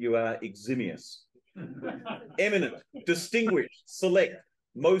say that you are eximious, eminent, distinguished, select,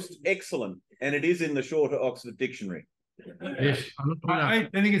 most excellent, and it is in the shorter Oxford Dictionary. Yes. I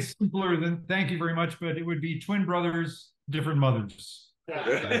think it's simpler than thank you very much, but it would be twin brothers, different mothers.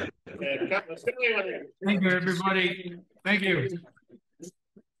 Thank you, everybody. Thank you.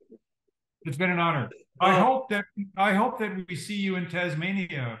 It's been an honor. I hope that we see you in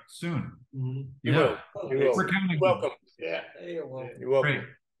Tasmania soon. Mm-hmm. You will. We're counting. Welcome. Yeah. You're welcome. You're welcome. Great.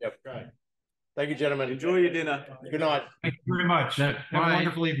 Yep. Great. Thank you, gentlemen. Enjoy your dinner. Good night. Thank you very much. Have a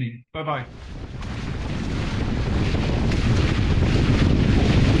wonderful evening. Bye-bye.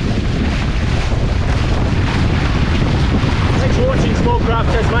 Thanks for watching Small Craft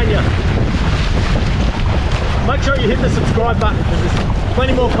Tasmania. Make sure you hit the subscribe button because there's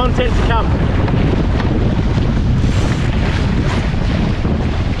plenty more content to come.